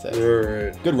questions asked. All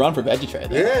right. Good run for veggie tray.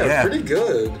 Though. Yeah, pretty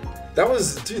good. That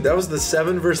was the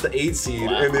 7 versus the 8 seed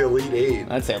Wow. in the Elite 8.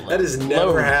 I'd say low, that has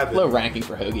never happened. Low ranking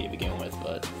for hoagie to begin with,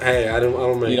 but Hey, I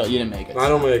don't make. you didn't make it. I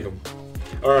don't make them.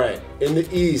 All right, in the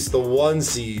East, the 1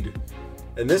 seed,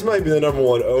 and this might be the number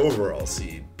 1 overall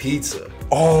seed. pizza.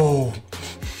 Oh.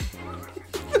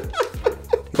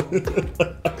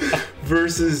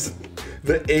 Versus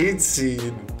the 8th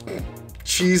seed,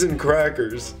 cheese and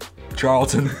crackers.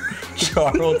 Charlton.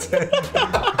 Come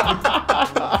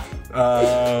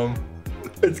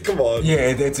on.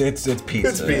 Yeah, it's pizza.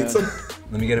 It's pizza.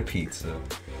 Let me get a pizza.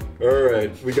 All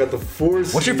right, we got the 4th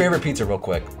seed. What's your favorite pizza, real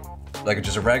quick? Like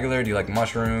just a regular? Do you like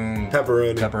mushroom?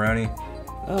 Pepperoni.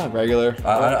 Regular.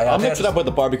 I'll mix it up with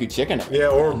the barbecue chicken. Yeah,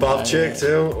 or buff chick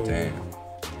too. Damn.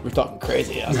 We're talking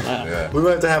crazy. I don't know. Yeah. We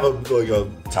might have to have a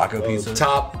taco pizza.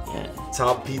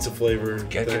 Top pizza flavor.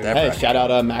 Get that. Hey, shout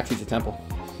out Maxie's at Temple.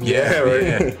 Yeah,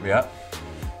 right. Yeah.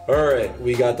 All right,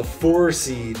 we got the 4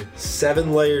 seed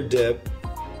 7-layer dip.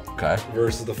 Okay.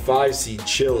 Versus the 5 seed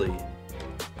chili.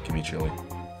 Give me chili.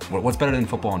 What's better than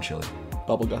football and chili?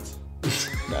 Bubble guts.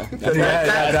 No, that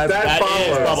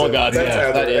is bubble guts.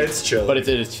 It's chili. But it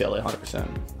is chili, 100%.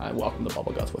 I welcome the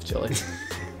bubble guts with chili.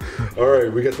 All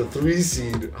right, we got the 3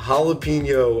 seed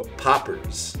jalapeno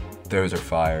poppers. Those are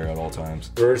fire at all times.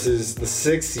 Versus the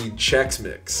 6 seed Chex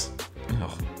Mix.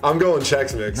 Ugh. I'm going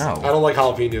Chex Mix. No. I don't like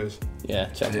jalapenos. Yeah,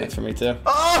 Chex Mix for me too.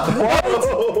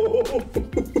 Oh!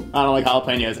 I don't like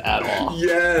jalapenos at all.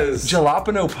 Yes.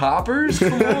 Jalapeno poppers?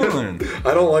 Come on.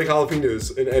 I don't like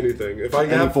jalapenos in anything. If I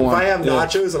have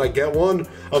nachos and I get one,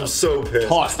 I'm so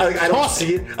pissed. I don't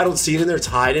see it. I don't see it in there. It's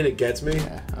hiding. It gets me.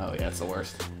 Yeah. Oh yeah, it's the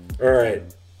worst. All right,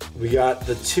 we got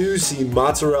the 2 seed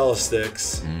mozzarella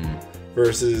sticks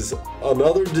versus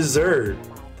another dessert,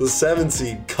 the 7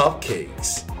 seed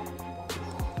cupcakes.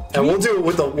 And we'll do it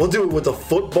with the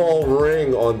football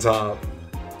ring on top.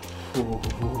 You know what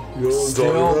I'm talking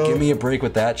Still, about? give me a break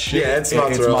with that shit. Yeah, it's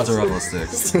mozzarella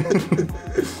sticks.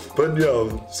 But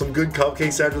some good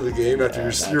cupcakes after the game, after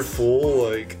you're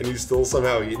full, and you still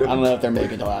somehow eat them. I don't know if they're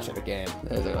making until after the game.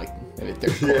 They're like maybe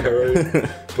third Yeah, quarter. right.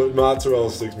 But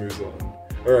mozzarella sticks moves on.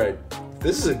 All right,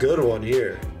 this is a good one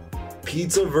here.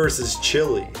 Pizza versus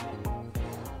chili.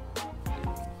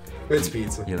 It's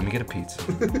pizza. Yeah, let me get a pizza.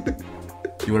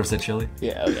 You would have said chili?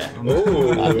 Yeah, oh yeah.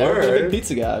 Oh, I've never been a alright. big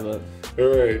pizza guy, but All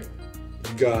right,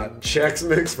 you got Chex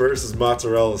Mix versus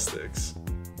mozzarella sticks.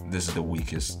 This is the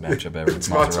weakest matchup ever. It's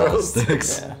mozzarella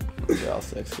sticks. yeah, mozzarella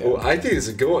sticks. Oh, I think it's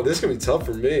a good one. This is gonna be tough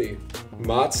for me.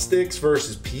 Mozz sticks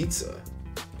versus pizza.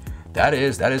 That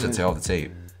is a tale of the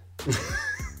tape.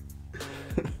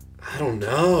 I don't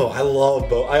know. I love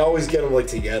both. I always get them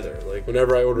together.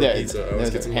 Whenever I order pizza, I always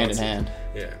get some hand in mozz hand.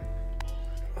 sticks. Yeah.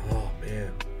 Oh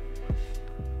man.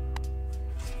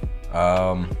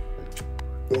 Oh.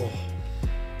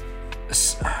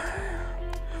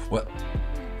 What?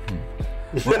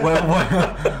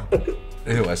 What?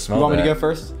 Ew, I smell You want that. me to go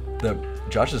first?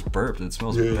 Josh just burped. It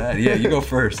smells Yeah. bad. Yeah, you go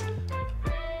first.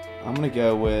 I'm gonna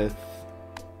go with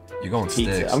You're going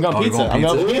pizza. sticks. I'm going Oh, you're pizza. I'm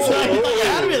going pizza.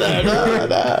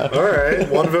 No. All right,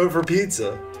 one vote for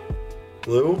pizza.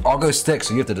 Lou? I'll go sticks,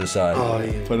 so you have to decide. Oh,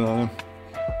 yeah. Put it on him.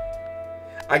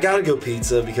 I gotta go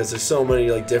pizza because there's so many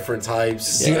different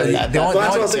types. Yeah,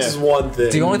 Mozzarella sticks is one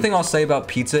thing. The only thing I'll say about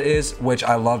pizza is, which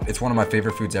I love, it's one of my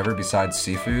favorite foods ever besides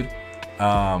seafood.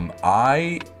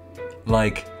 I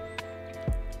like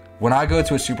when I go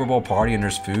to a Super Bowl party and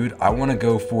there's food, I want to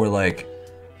go for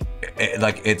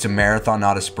it's a marathon,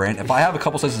 not a sprint. If I have a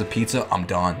couple slices of pizza, I'm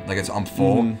done. I'm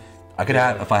full. I could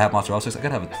have, if I have mozzarella sticks, I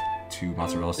could have 2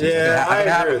 mozzarella sticks. Yeah, I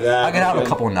agree with that. I could have a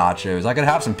couple of nachos. I could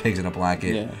have some pigs in a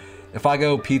blanket. Yeah. If I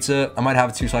go pizza, I might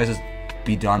have 2 slices,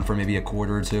 be done for maybe a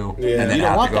quarter or 2, Yeah. and then You don't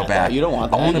have want to go that, back. though. You don't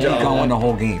want that. I want to You be don't going want the that.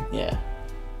 whole game. Yeah.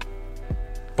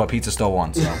 But pizza still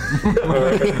won, so. All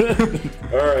right.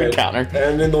 Good counter.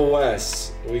 And in the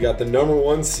West, we got the number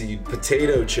 1 seed,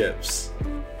 potato chips.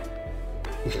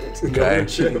 Okay.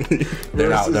 Chip They're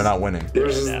not winning.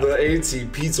 versus the 8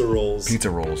 seed, pizza rolls. Pizza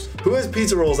rolls. Who has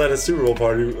pizza rolls at a Super Bowl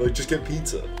party? Just get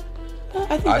pizza.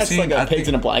 I think that's a pigs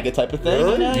in a blanket type of thing.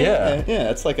 Really? You know? Yeah. Yeah,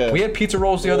 it's like a. We had pizza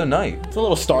rolls the other night. It's a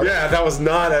little start. Yeah, that was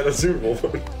not at a Super Bowl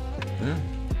party.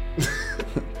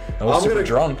 I was I'm super gonna-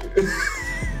 drunk.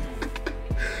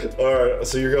 All right,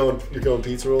 so you're going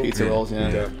pizza rolls? Pizza rolls, yeah.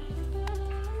 Okay.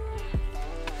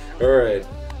 All right,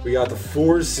 we got the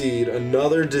 4 seed,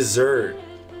 another dessert,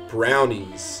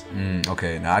 brownies,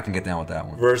 Okay, now I can get down with that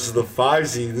one. versus the 5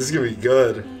 seed. This is gonna be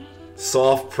good.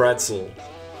 Soft pretzel.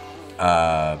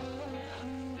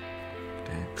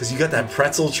 Because you got that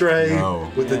pretzel tray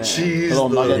No. with the cheese, Little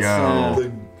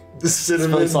nuggets. the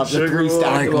cinnamon, It's like the sugar. greased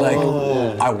out on- Like,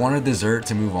 oh. I wanted dessert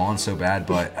to move on so bad,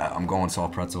 but I'm going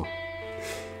soft pretzel.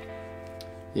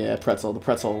 Yeah, pretzel. The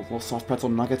pretzel, little soft pretzel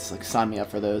nuggets. Sign me up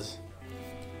for those.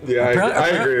 Yeah, I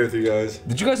agree with you guys.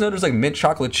 Did you guys know there's like mint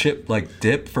chocolate chip like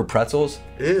dip for pretzels?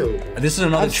 Ew. This is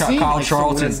another Kyle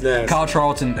Charlton. Kyle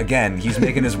Charlton again. He's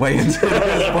making his way into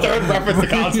third reference to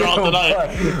Kyle Charlton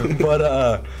tonight.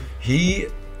 But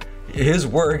his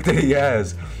work that he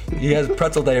has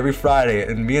pretzel day every Friday,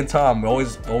 and me and Tom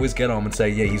always get him and say,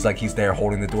 yeah, he's there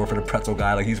holding the door for the pretzel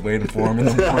guy, like he's waiting for him in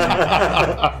the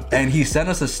morning. And he sent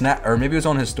us a snap, or maybe it was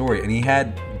on his story, and he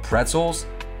had pretzels,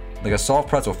 like a soft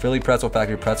pretzel, Philly pretzel,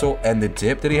 factory pretzel, and the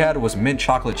dip that he had was mint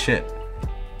chocolate chip.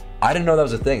 I didn't know that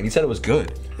was a thing, and he said it was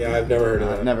good. Yeah, I've never heard of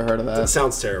that. I've never heard of that. That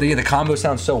sounds terrible. Yeah, the combo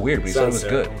sounds so weird, but he said it was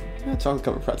good. Yeah, chocolate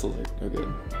covered pretzels are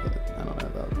good. But I don't know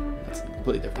about that's a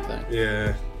completely different thing.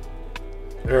 Yeah.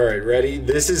 Alright, ready?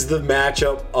 This is the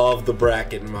matchup of the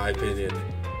bracket, in my opinion.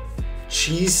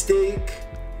 Cheesesteak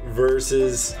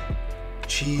versus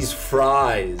cheese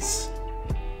fries.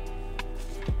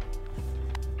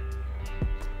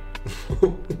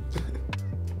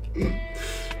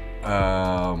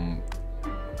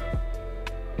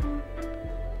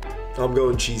 I'm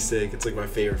going cheesesteak. It's like my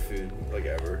favorite food, like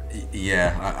ever.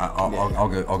 Yeah, I'll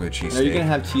go cheesesteak. Are you gonna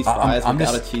have cheese fries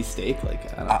without a cheesesteak?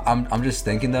 Like, I'm just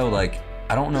thinking though, like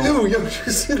I don't know. Ew, you ever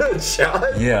see that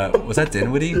shot? Yeah, was that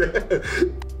Dinwiddie? Yeah.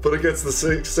 But against the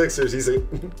Sixers, he's a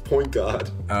point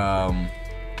guard.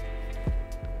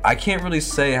 I can't really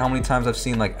say how many times I've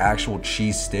seen like actual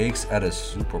cheesesteaks at a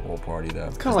Super Bowl party though.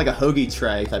 It's kind of like a hoagie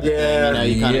tray type of thing. You know,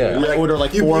 you kind of order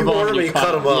like four of them and you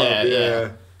cut them up.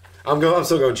 Yeah. I'm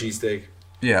still going cheesesteak.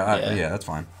 Yeah, that's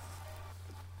fine.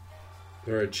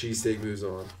 All right, cheesesteak moves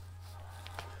on.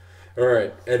 All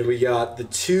right, and we got the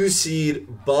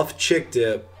 2-seed Buff Chick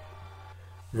Dip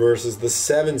versus the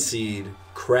 7-seed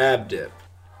Crab Dip.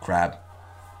 Crab.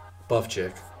 Buff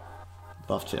Chick.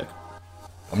 Buff Chick.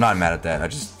 I'm not mad at that. I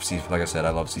just see, like I said,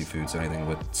 I love seafood, so anything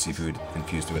with seafood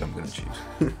infused to it, I'm gonna choose.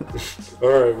 All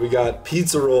right, we got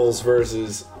pizza rolls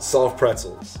versus soft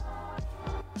pretzels.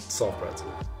 Soft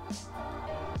pretzel.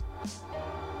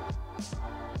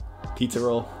 Pizza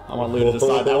roll. I want Lou to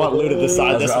decide. I want Lou to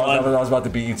decide this one. I was about to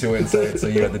beat you to it and say it, so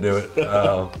you had to do it.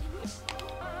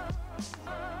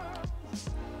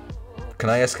 Can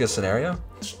I ask a scenario?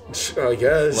 I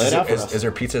guess. Is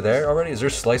there pizza there already? Is there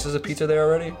slices of pizza there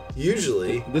already?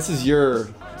 Usually. This is your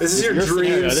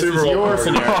dream Super Bowl party.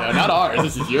 Scenario, not ours.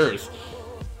 This is yours.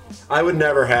 I would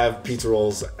never have pizza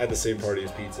rolls at the same party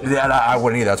as pizza. Yeah, I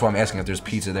wouldn't either. That's why I'm asking if there's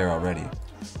pizza there already.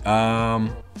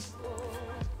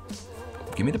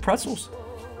 Give me the pretzels.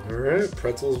 All right,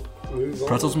 pretzels moves on.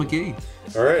 Pretzels McGee.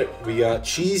 All right, we got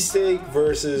cheesesteak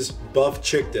versus Buff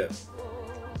Chick Dip.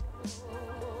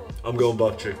 I'm going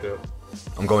Buff Chick Dip.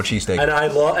 I'm going cheesesteak.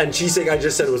 And cheesesteak. I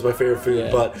just said it was my favorite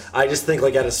food, but I just think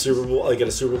like at a Super Bowl,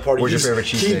 party, where's your favorite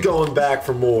cheesesteak? Keep going back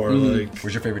for more. Like,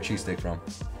 where's your favorite cheesesteak from?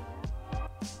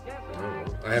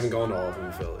 I haven't gone to all of them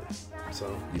in Philly,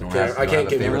 so I can't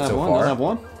give you so far. I have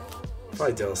one.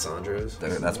 Probably D'Alessandro's.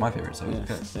 That's my favorite. So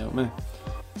yeah, with me.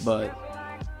 But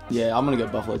yeah, I'm gonna go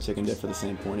buffalo chicken dip for the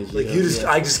same point as you. Like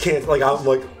I just can't. Like I'm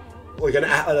like an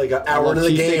hour into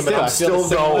the game and I'm still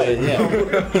going.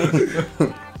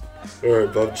 Yeah. All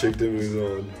right, Buff Chick Dip moves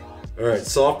on. All right,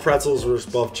 soft pretzels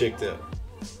versus Buff Chick Dip.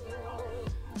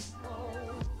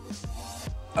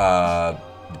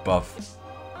 Buff.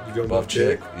 You going Buff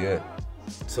Chick? Yeah.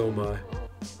 So am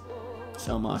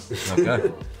I.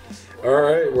 Okay. All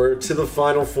right, we're to the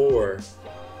final four.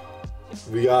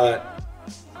 We got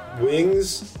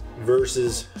wings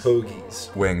versus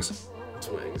hoagies. Wings. It's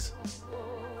wings.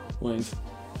 Wings.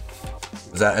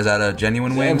 Is that a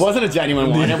genuine wing? It wasn't a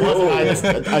genuine one. It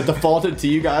wasn't. I defaulted to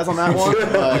you guys on that one.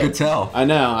 I could tell. I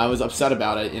know. I was upset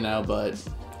about it, but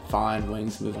fine.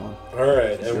 Wings. Move on. All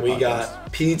right, and we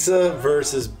got pizza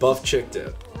versus Buff Chick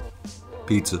Dip.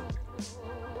 Pizza.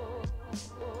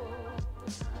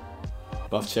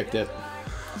 Buff Chick Dip.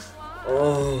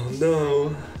 Oh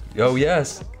no. Oh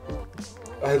yes.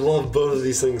 I love both of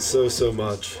these things so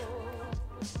much.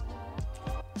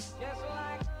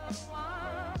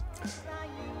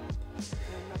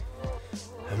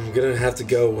 I'm gonna have to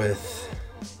go with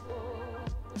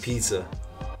pizza.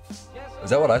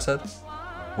 Is that what I said?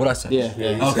 What I said? Yeah.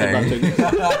 Okay.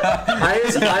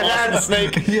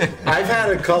 I've had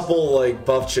a couple like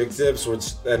Buff Chick Dips,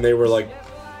 and they were like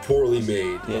poorly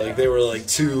made. Yeah. Like they were like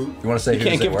too. You want to say you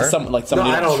can't give it to somebody you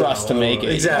don't trust to make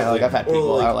it. Exactly. Like I've had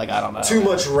people that are like, I don't know. Too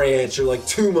much ranch or like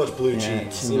too much blue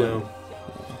cheese.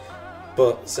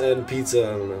 But and pizza,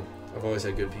 I don't know. I've always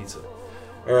had good pizza.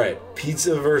 All right,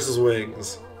 pizza versus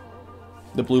wings.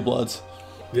 The Blue Bloods.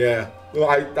 Yeah. Well,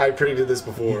 I predicted this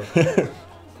before.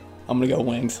 I'm gonna go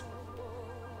wings.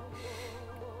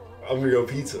 I'm gonna go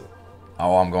pizza.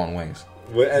 Oh, I'm going wings.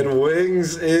 And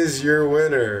wings is your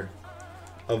winner.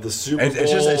 of the Super Bowl.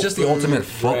 It's just the ultimate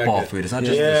football bracket. food. It's not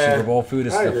just the Super Bowl food.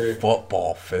 It's the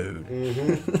football food.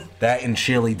 Mm-hmm. That and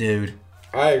chili, dude.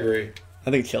 I agree.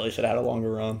 I think chili should have had a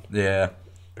longer run. Yeah.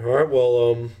 All right.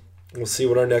 Well, we'll see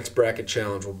what our next bracket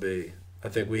challenge will be. I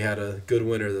think we had a good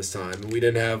winner this time. We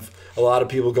didn't have a lot of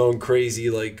people going crazy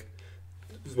like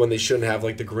when they shouldn't have,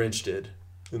 like the Grinch did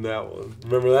in that one.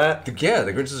 Remember that? Yeah,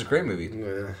 The Grinch is a great movie.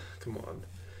 Yeah. Come on.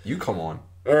 You come on.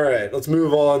 All right. Let's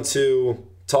move on to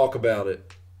talk about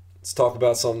it. Let's talk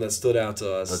about something that stood out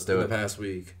to us in the past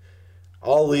week.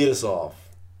 I'll lead us off.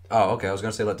 Oh, okay. I was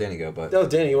gonna say let Danny go, but No,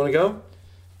 Danny, you want to go?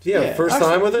 Yeah, first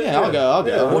time with it. Yeah, I'll go.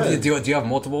 Yeah, what do you have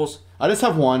multiples? I just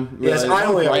have one. Yes, I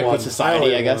only have one. With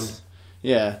society, I guess.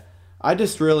 Yeah, I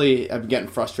just really am getting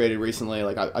frustrated recently.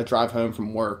 Like I drive home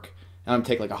from work and I'm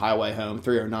taking like a highway home,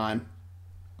 309,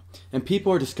 and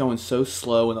people are just going so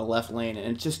slow in the left lane,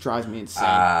 and it just drives me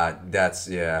insane. That's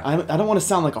yeah. I don't want to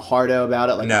sound like a hardo about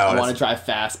it. Like no, I want to drive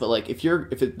fast, but like if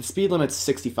the speed limit's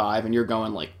 65 and you're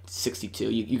going like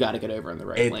 62, you got to get over in the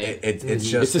right lane. It's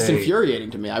just infuriating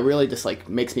to me. I really just like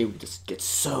makes me just get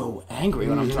so angry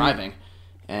when I'm driving.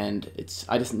 And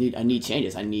I need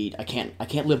changes. I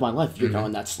can't live my life if you're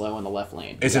going that slow in the left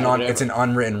lane. It's an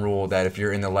unwritten rule that if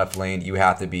you're in the left lane, you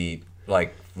have to be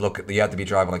like you have to be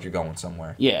driving like you're going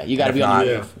somewhere. Yeah, you got to be on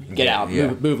the move. Get out,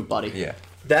 move it, buddy. Yeah.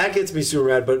 That gets me super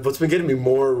mad. But what's been getting me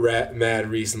more mad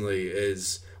recently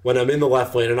is when I'm in the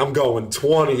left lane and I'm going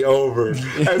 20 over.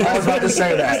 And I was about to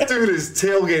say that. This dude is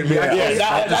tailgating me.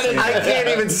 I can't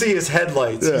even see his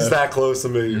headlights. He's that close to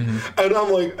me. Mm-hmm. And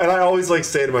I'm like, and I always like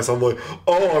say to myself, I'm like,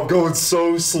 oh, I'm going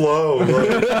so slow. Like,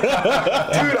 dude,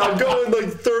 I'm going like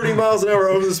 30 miles an hour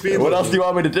over the speed limit. What else do you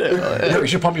want me to do? You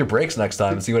should pump your brakes next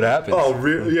time and see what happens. Oh,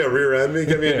 rear end me,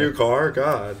 get me a new car.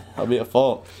 God. I'll be at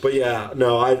fault. But yeah,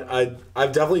 no,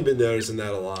 I've definitely been noticing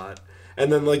that a lot. And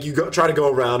then, like, you try to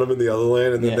go around them in the other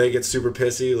lane, and then they get super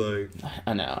pissy. Like,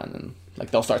 I know, and then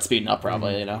like they'll start speeding up.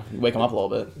 Probably, you know, wake them up a little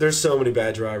bit. There's so many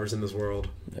bad drivers in this world.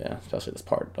 Yeah, especially this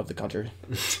part of the country.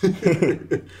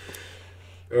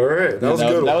 All right, that was a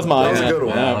good one. That was mine. That was a good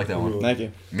one. Yeah, I like that one. Thank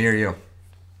you. Me or you?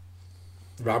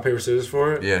 Rock, paper, scissors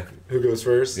for it. Yeah. Who goes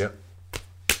first? Yep.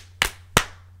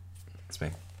 It's me.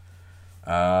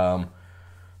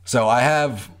 So I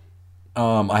have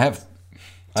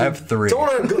three. Come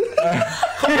on, dude.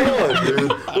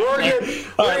 We're already at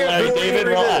David,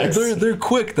 relax. They're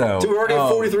quick though. Dude, we're already at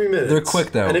 43 minutes. They're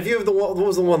quick though. And if you have what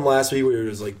was the one last week where you were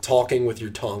just like talking with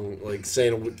your tongue, like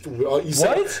saying a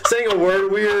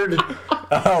word weird?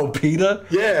 Oh, PETA?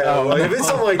 Yeah. Oh, like, if it's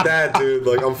something like that, dude,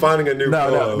 like I'm finding a new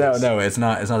co-host. No, it's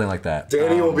not. It's nothing like that.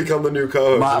 Danny will become the new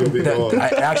co-host.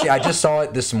 I just saw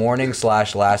it this morning /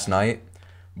 last night,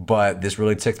 but this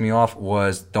really ticked me off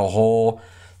was the whole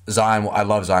Zion. I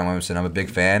love Zion Williamson. I'm a big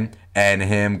fan. And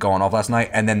him going off last night.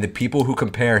 And then the people who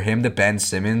compare him to Ben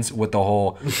Simmons with the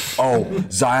whole,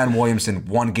 Zion Williamson,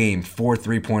 1 game, 4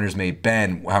 3-pointers made.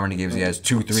 Ben, how many games he has?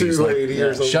 2 threes. 280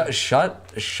 or something.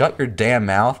 Shut your damn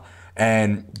mouth.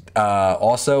 And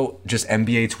also, just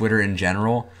NBA Twitter in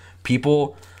general,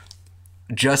 people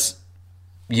just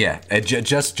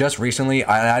recently,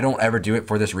 I don't ever do it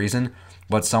for this reason,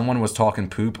 but someone was talking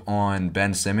poop on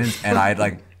Ben Simmons, and I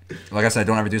like I said, I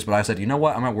don't ever do this, but I said, you know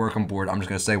what? I'm at work, I'm bored. I'm just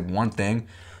going to say one thing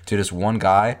to this one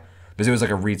guy, because it was like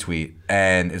a retweet,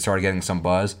 and it started getting some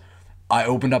buzz. I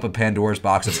opened up a Pandora's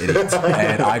box of idiots,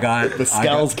 and I got... The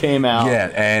skulls came out.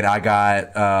 Yeah, and I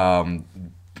got,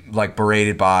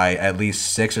 berated by at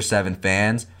least 6 or 7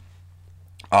 fans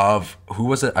of... Who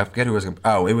was it? I forget who it was.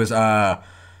 Oh, it was,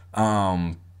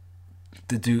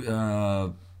 the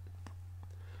dude...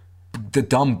 The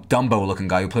Dumbo looking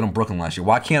guy who played on Brooklyn last year.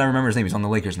 Why can't I remember his name? He's on the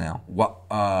Lakers now. What?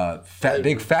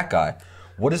 Big fat guy.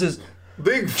 What is his?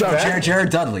 Big fat. Jared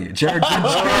Dudley. Jared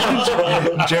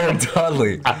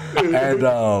Dudley. And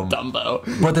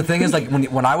Dumbo. But the thing is, like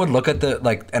when I would look at there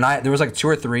was like 2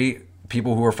 or 3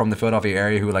 people who were from the Philadelphia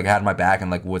area who like had my back and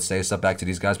like would say stuff back to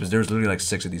these guys. But there was literally like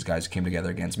 6 of these guys who came together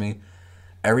against me.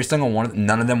 Every single one.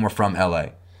 None of them were from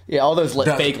LA. Yeah, all those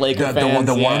fake Laker fans.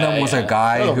 The one of them was a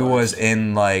guy who was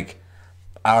in like,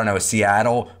 I don't know,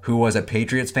 Seattle, who was a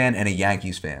Patriots fan and a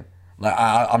Yankees fan. Like,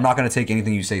 I'm not going to take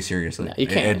anything you say seriously. No, you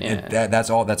can't. That's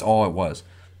all it was.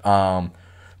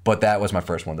 But that was my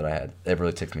first one that I had. It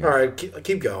really ticked me off. All right,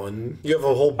 keep going. You have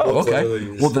a whole book. Oh,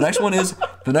 okay. Well, the next one is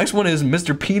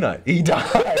Mr. Peanut. He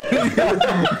died.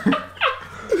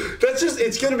 That's just,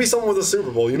 it's going to be someone with a Super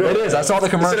Bowl. You know it is. I saw the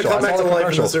commercial. It's going to come back to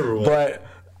life in the Super Bowl. But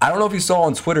I don't know if you saw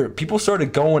on Twitter, people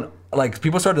started going like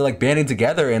people started like banding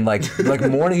together and like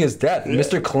mourning his death. Yeah.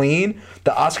 Mr. Clean,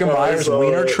 the Oscar Myers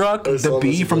wiener truck, the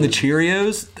bee from the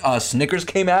Cheerios, Snickers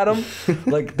came at him.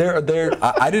 Like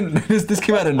I didn't. This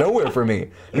came out of nowhere for me.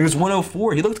 And he was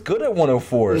 104. He looked good at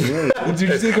 104. Did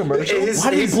you see the commercial?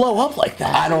 Why did he blow up like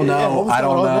that? I don't know. I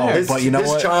don't know. But you know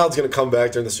what? His child's gonna come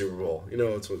back during the Super Bowl. You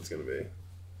know that's what it's gonna be.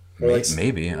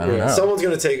 Maybe I don't know. Someone's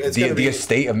gonna take the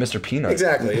estate of Mr. Peanut.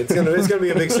 Exactly. It's gonna be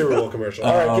a big Super Bowl commercial.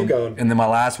 All right, keep going. And then my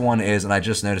last one is, and I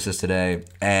just noticed this today,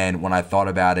 and when I thought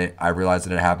about it, I realized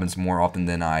that it happens more often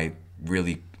than I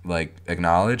really like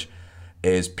acknowledge.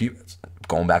 Is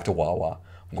going back to Wawa.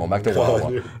 I'm going back to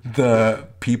Wawa. The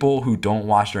people who don't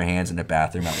wash their hands in the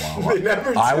bathroom at Wawa. They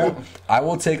never do.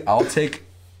 I'll take.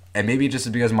 And maybe just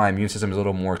because my immune system is a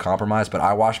little more compromised, but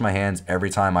I wash my hands every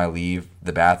time I leave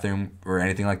the bathroom or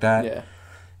anything like that. Yeah.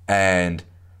 And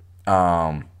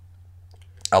a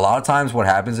lot of times what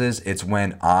happens is it's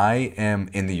when I am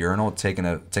in the urinal taking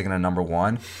a number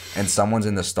one and someone's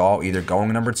in the stall either going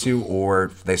to number two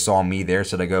or they saw me there,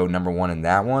 so they go number one in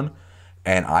that one.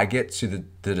 And I get to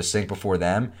the sink before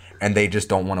them and they just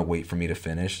don't want to wait for me to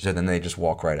finish. So then they just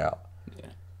walk right out.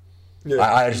 Yeah.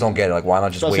 I just don't get it. Like, why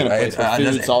not just wait?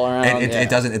 Food's all around.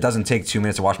 It doesn't take 2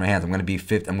 minutes to wash my hands. I'm gonna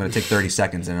take 30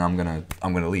 seconds and I'm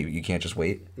gonna leave. You can't just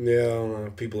wait. Yeah, I don't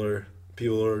know.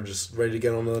 People are just ready to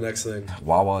get on to the next thing.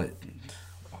 Wawa.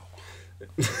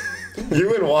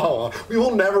 You and Wawa. We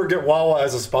will never get Wawa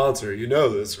as a sponsor. You know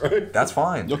this, right? That's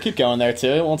fine. You'll keep going there too.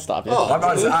 It won't stop you. Oh, I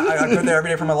go there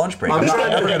every day for my lunch break. I'm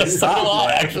never gonna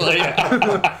stop. Actually.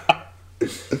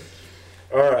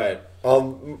 All right.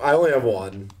 I only have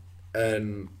one.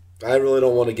 And I really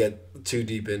don't want to get too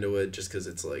deep into it just because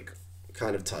it's, like,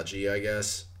 kind of touchy, I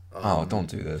guess. Don't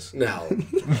do this. No.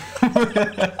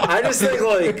 I just think,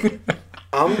 like,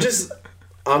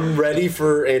 I'm ready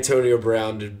for Antonio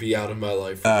Brown to be out of my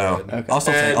life. Okay.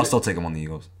 I'll still take him on the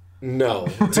Eagles. No,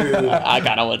 dude. I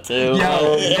got one too.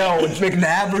 Yo,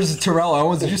 McNabb versus Terrell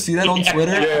Owens. Did you see that on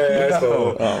Twitter? Yeah, I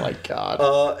saw. Oh, my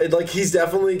God. Like, he's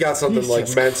definitely got something,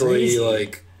 like, mentally, crazy.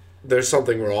 Like, there's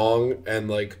something wrong, and,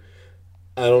 like,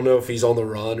 I don't know if he's on the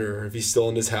run or if he's still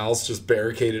in his house, just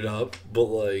barricaded up. But,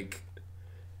 like,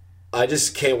 I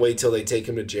just can't wait till they take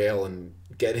him to jail and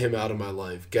get him out of my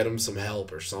life. Get him some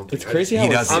help or something. It's crazy how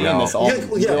we're seeing this all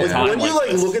when you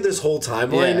look at this whole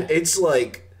timeline, it's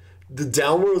like the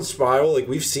downward spiral. Like,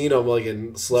 we've seen him, like,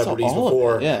 in celebrities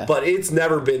before. But it's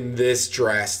never been this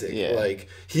drastic. Yeah. Like,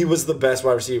 he was the best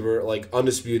wide receiver, like,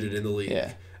 undisputed in the league.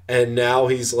 Yeah. And now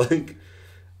he's, like,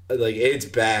 it's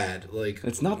bad. Like,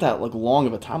 it's not that like long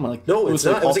of a time. Like, no, it's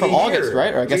not. It was like August,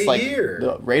 right? Or I guess like year.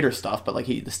 The Raider stuff, but like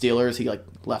the Steelers, he like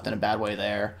left in a bad way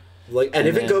there. Like, and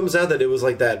if it comes out that it was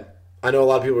like that, I know a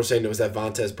lot of people were saying it was that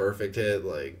Vontaze Burfict hit,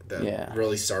 like that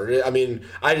really started it. I mean,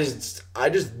 I just,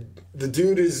 the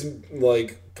dude is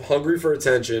like hungry for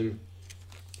attention,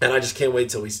 and I just can't wait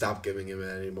till we stop giving him it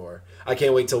anymore. I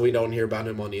can't wait till we don't hear about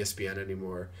him on ESPN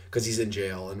anymore because he's in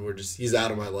jail and he's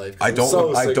out of my life. I don't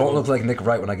look like Nick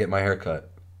Wright when I get my hair cut.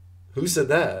 Who said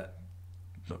that?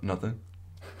 Nothing.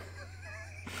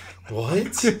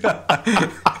 What?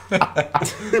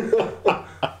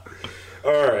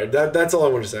 All right, that's all I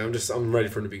want to say. I'm ready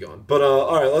for him to be gone. But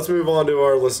all right, let's move on to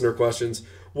our listener questions.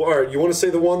 Well, all right, you want to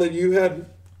say the one that you had?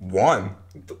 One.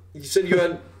 You said you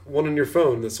had one on your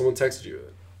phone that someone texted you.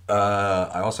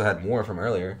 I also had more from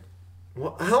earlier.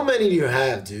 Well, how many do you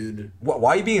have, dude?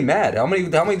 Why are you being mad? How many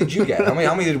did you get? How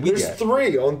many did we get? There's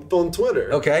 3 on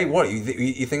Twitter. Okay, what?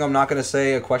 You think I'm not going to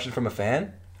say a question from a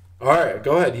fan? All right,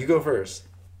 go ahead. You go first.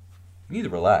 You need to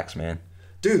relax, man.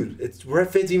 Dude, we're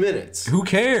at 50 minutes. Who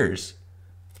cares?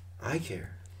 I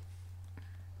care.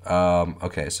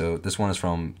 Okay, so this one is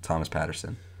from Thomas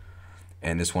Patterson.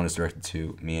 And this one is directed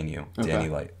to me and you, Danny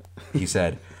Light. He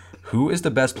said, "Who is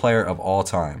the best player of all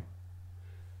time? ...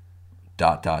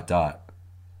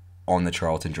 on the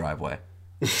Charlton driveway."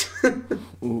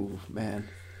 Ooh, man.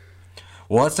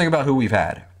 Well, let's think about who we've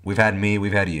had. We've had me,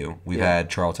 we've had you. We've had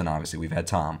Charlton, obviously. We've had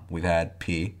Tom. We've had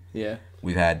P. Yeah.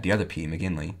 We've had the other P,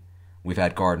 McGinley. We've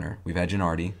had Gardner. We've had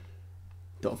Gennardi.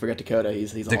 Don't forget Dakota.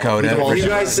 He's Dakota. If you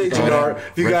guys say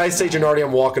Gennardi,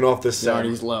 I'm walking off this set.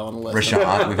 Gennardi's low on the list.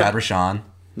 Rashawn. We've had Rashawn.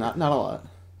 Not a lot.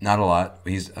 Not a lot.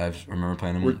 I remember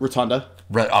playing him. Rotunda.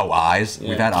 Eyes. Yeah,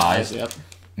 we've had Eyes. Yep.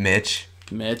 Mitch.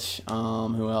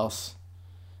 Who else?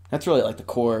 That's really like the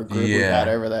core group we've had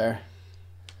over there.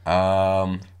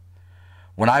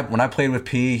 When I played with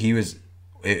P,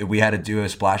 we had to do a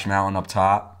Splash Mountain up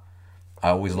top. I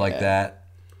always liked that.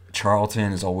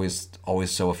 Charlton is always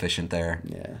so efficient there.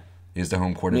 Yeah. is the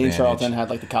home court Me advantage. and Charlton had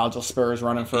like the College Spurs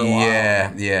running for a while.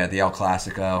 Yeah, the El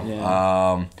Clasico.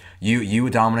 Yeah. You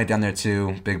would dominate down there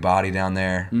too. Big body down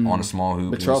there on a small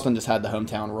hoop. But Charlton just had the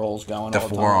hometown rolls going. The all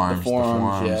the forearms. time. The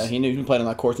forearms. Yeah, he knew he played on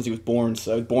that court since he was born.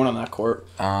 So he was born on that court.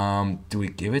 Do we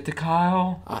give it to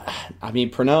Kyle? I mean,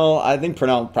 Purnell. I think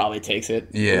Purnell probably takes it.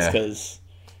 Yeah. Just because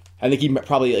I think he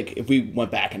probably like if we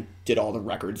went back and did all the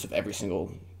records of every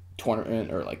single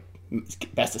tournament or like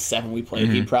best of 7 we played,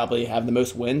 he'd probably have the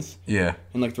most wins. Yeah.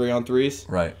 In like 3-on-3s.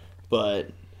 Right. But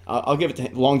I'll give it to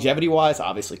him. Longevity wise,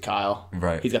 obviously Kyle.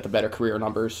 Right. He's got the better career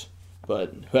numbers.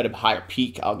 But who had a higher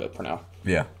peak? I'll go Purnell.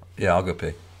 Yeah, I'll go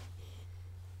P.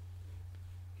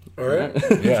 All right.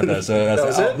 Yeah, that's that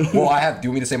was it. Well, I have. Do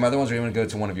you want me to say my other ones, or do you want to go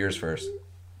to one of yours first?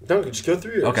 No, just go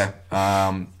through yours. Okay.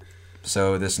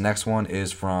 So this next one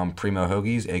is from Primo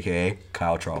Hoagies, aka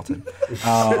Kyle Charlton.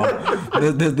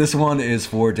 This one is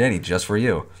for Danny, just for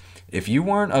you. If you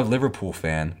weren't a Liverpool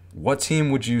fan, what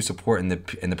team would you support in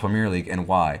the Premier League and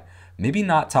why? Maybe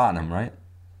not Tottenham, right?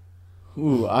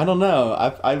 Ooh, I don't know.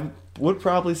 I would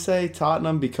probably say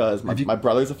Tottenham because my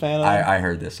brother's a fan of them. I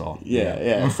heard this all.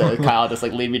 Yeah. So Kyle just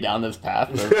like lead me down this path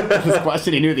of this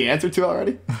question he knew the answer to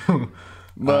already.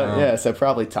 But so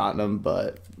probably Tottenham,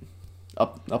 but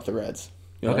up the Reds.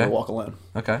 You know, Okay. walk alone.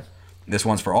 Okay. This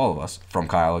one's for all of us, from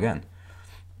Kyle again.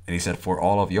 And he said, for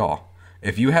all of y'all.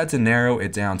 If you had to narrow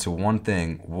it down to one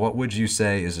thing, what would you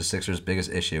say is the Sixers'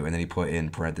 biggest issue? And then he put in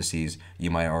parentheses,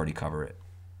 you might already cover it.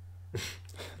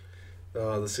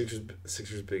 The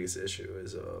Sixers' biggest issue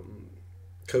is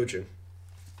coaching.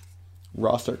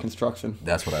 Roster construction.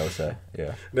 That's what I would say.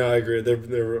 Yeah. No, I agree.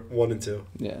 They're 1 and 2.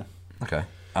 Yeah. Okay.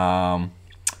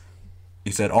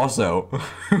 He said also,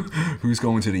 who's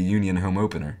going to the Union home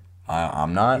opener?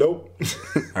 I'm not. Nope.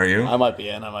 Are you? I might be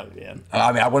in. I mean,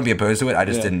 I wouldn't be opposed to it. I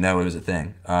just didn't know it was a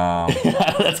thing.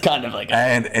 That's kind of like.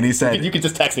 And he said, you could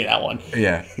just text me that one.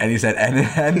 Yeah. And he said,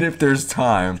 and if there's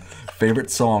time, favorite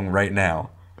song right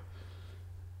now.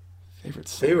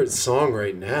 Favorite song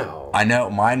right now. I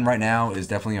know mine right now is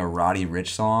definitely a Roddy Ricch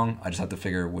song. I just have to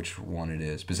figure which one it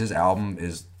is because his album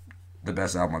is the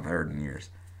best album I've heard in years.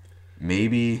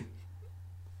 Maybe.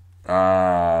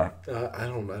 I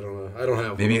don't know. I don't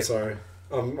have one. I'm sorry.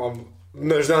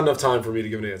 There's not enough time for me to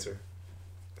give an answer.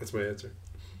 That's my answer.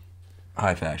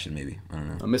 High Fashion, maybe. I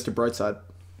don't know. Mr. Brightside.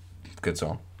 Good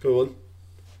song. Good one.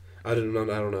 I don't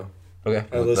know. Okay,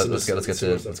 let's get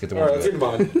to All right, let's get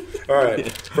mine. All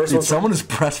right, first one. Someone is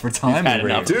pressed for time.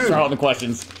 Dude, start on the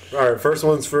questions. All right, first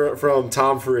one's from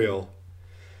Tom for real.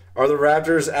 Are the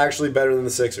Raptors actually better than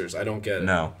the Sixers? I don't get it.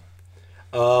 No.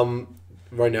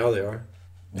 Right now they are.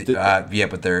 Yeah,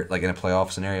 but they're like in a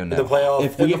playoff scenario. No. In the playoff.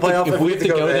 If we have to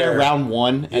go there round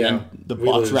 1 and then the we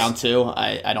Bucks lose. round 2,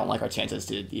 I don't like our chances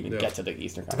to even get to the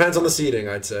Eastern Conference. Depends on the seeding,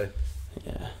 I'd say.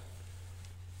 Yeah.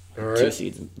 All right. 2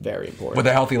 seeds is very important. With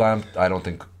a healthy lineup, I don't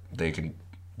think they can.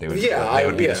 They would. Yeah, they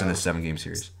would beat us in this 7-game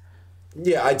series.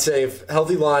 Yeah, I'd say if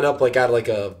healthy lineup, like out of like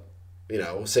a,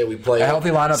 say we play A healthy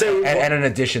lineup and an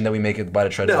addition that we make it by the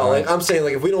trade. No, like I'm saying,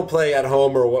 like if we don't play at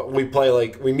home or what we play,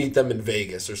 like we meet them in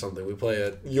Vegas or something. We play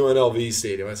at UNLV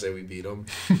Stadium. I say we beat them.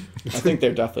 I think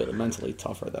they're definitely mentally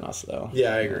tougher than us, though.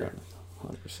 Yeah, I agree.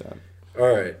 100%.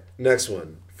 All right, next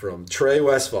one from Trey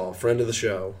Westfall, friend of the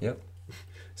show. Yep.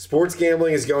 Sports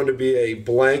gambling is going to be a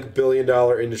blank $billion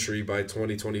industry by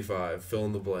 2025. Fill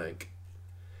in the blank.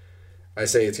 I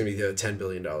say it's going to be a $10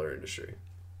 billion industry.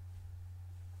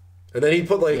 And then he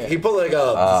put a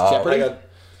Jeopardy?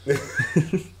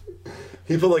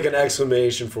 he put like an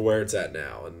exclamation for where it's at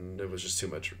now, and it was just too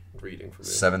much reading for me.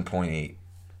 7.8.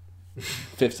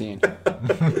 15.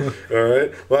 All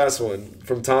right, last one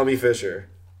from Tommy Fisher.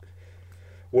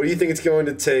 What do you think it's going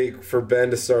to take for Ben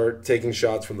to start taking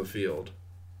shots from the field?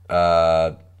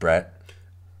 Brett.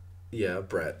 Yeah,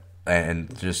 Brett.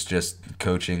 And just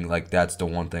coaching, like that's the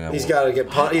one thing He's got to get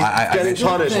punished. He's getting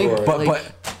punished for it.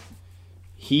 But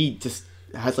he just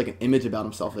has like an image about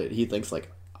himself that he thinks like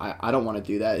I don't want to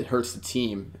do that. It hurts the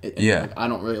team. Like, I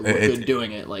don't really look good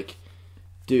doing it. Like,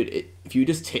 dude, if you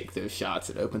just take those shots,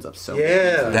 it opens up so many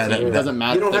things. It doesn't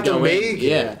matter. You don't have to make it.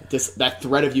 Yeah, just that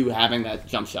threat of you having that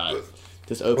jump shot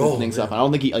just opens things up. I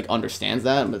don't think he like understands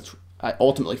that, but I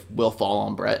ultimately will fall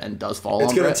on Brett and does fall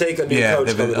on Brett. It's going to take a new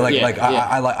coach.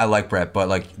 I like Brett, but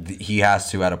like he has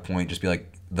to at a point just be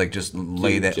like just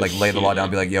lay the law down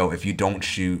and be like, yo, if you don't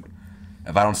shoot,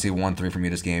 if I don't see 1-3 from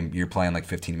you this game, you're playing like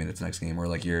 15 minutes next game, or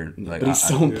like you're like. But he's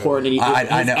so important. His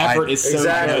effort is so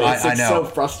good. It's so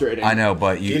frustrating. I know,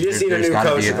 but you just need a new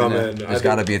coach to come in. There's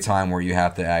got to be a time where you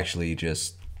have to actually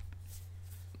just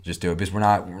do it because we're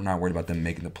not worried about them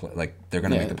making the play. Like they're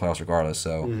going to make the playoffs regardless.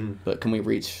 So, but can we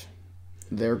reach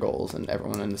their goals and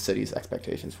everyone in the city's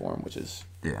expectations for them, which is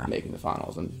making the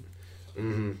finals. And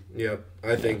Yep.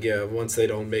 I think once they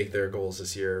don't make their goals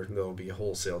this year, there'll be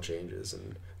wholesale changes,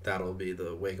 and that'll be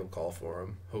the wake-up call for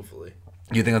them, hopefully.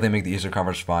 Do you think if they make the Eastern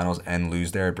Conference Finals and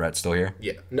lose there, Brett's still here?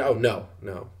 Yeah. No.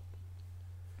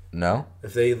 No?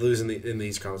 If they lose in the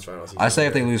East Conference Finals, I say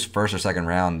if they lose first or second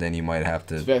round, then you might have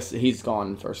to. He's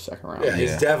gone first, second round. Yeah,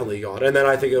 he's definitely gone. And then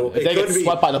I think if they get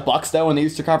swept by the Bucks though in the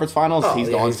Eastern Conference Finals, he's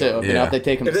gone too. Yeah. You know, if they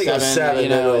take him if they 7, you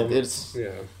know, it's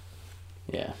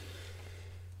yeah.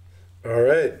 All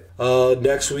right.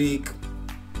 Next week,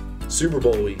 Super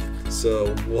Bowl week.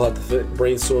 So we'll have to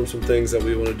brainstorm some things that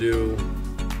we want to do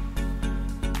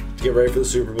to get ready for the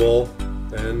Super Bowl.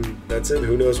 And that's it.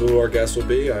 Who knows who our guest will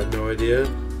be? I have no idea.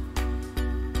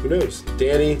 Who knows?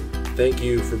 Danny, thank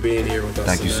you for being here with us.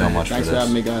 Thank you so much Thanks for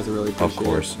having me, guys. I really appreciate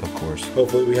it. Of course.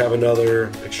 Hopefully we have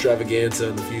another extravaganza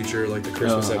in the future, like the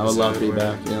Christmas episode. I would love to be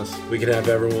back, yes. We can have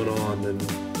everyone on,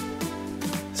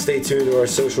 and stay tuned to our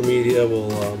social media.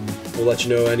 We'll let you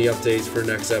know any updates for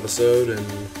next episode, and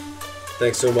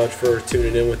thanks so much for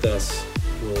tuning in with us.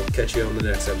 We'll catch you on the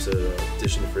next episode of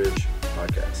Dish in the Fridge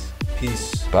podcast.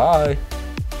 Peace. Bye.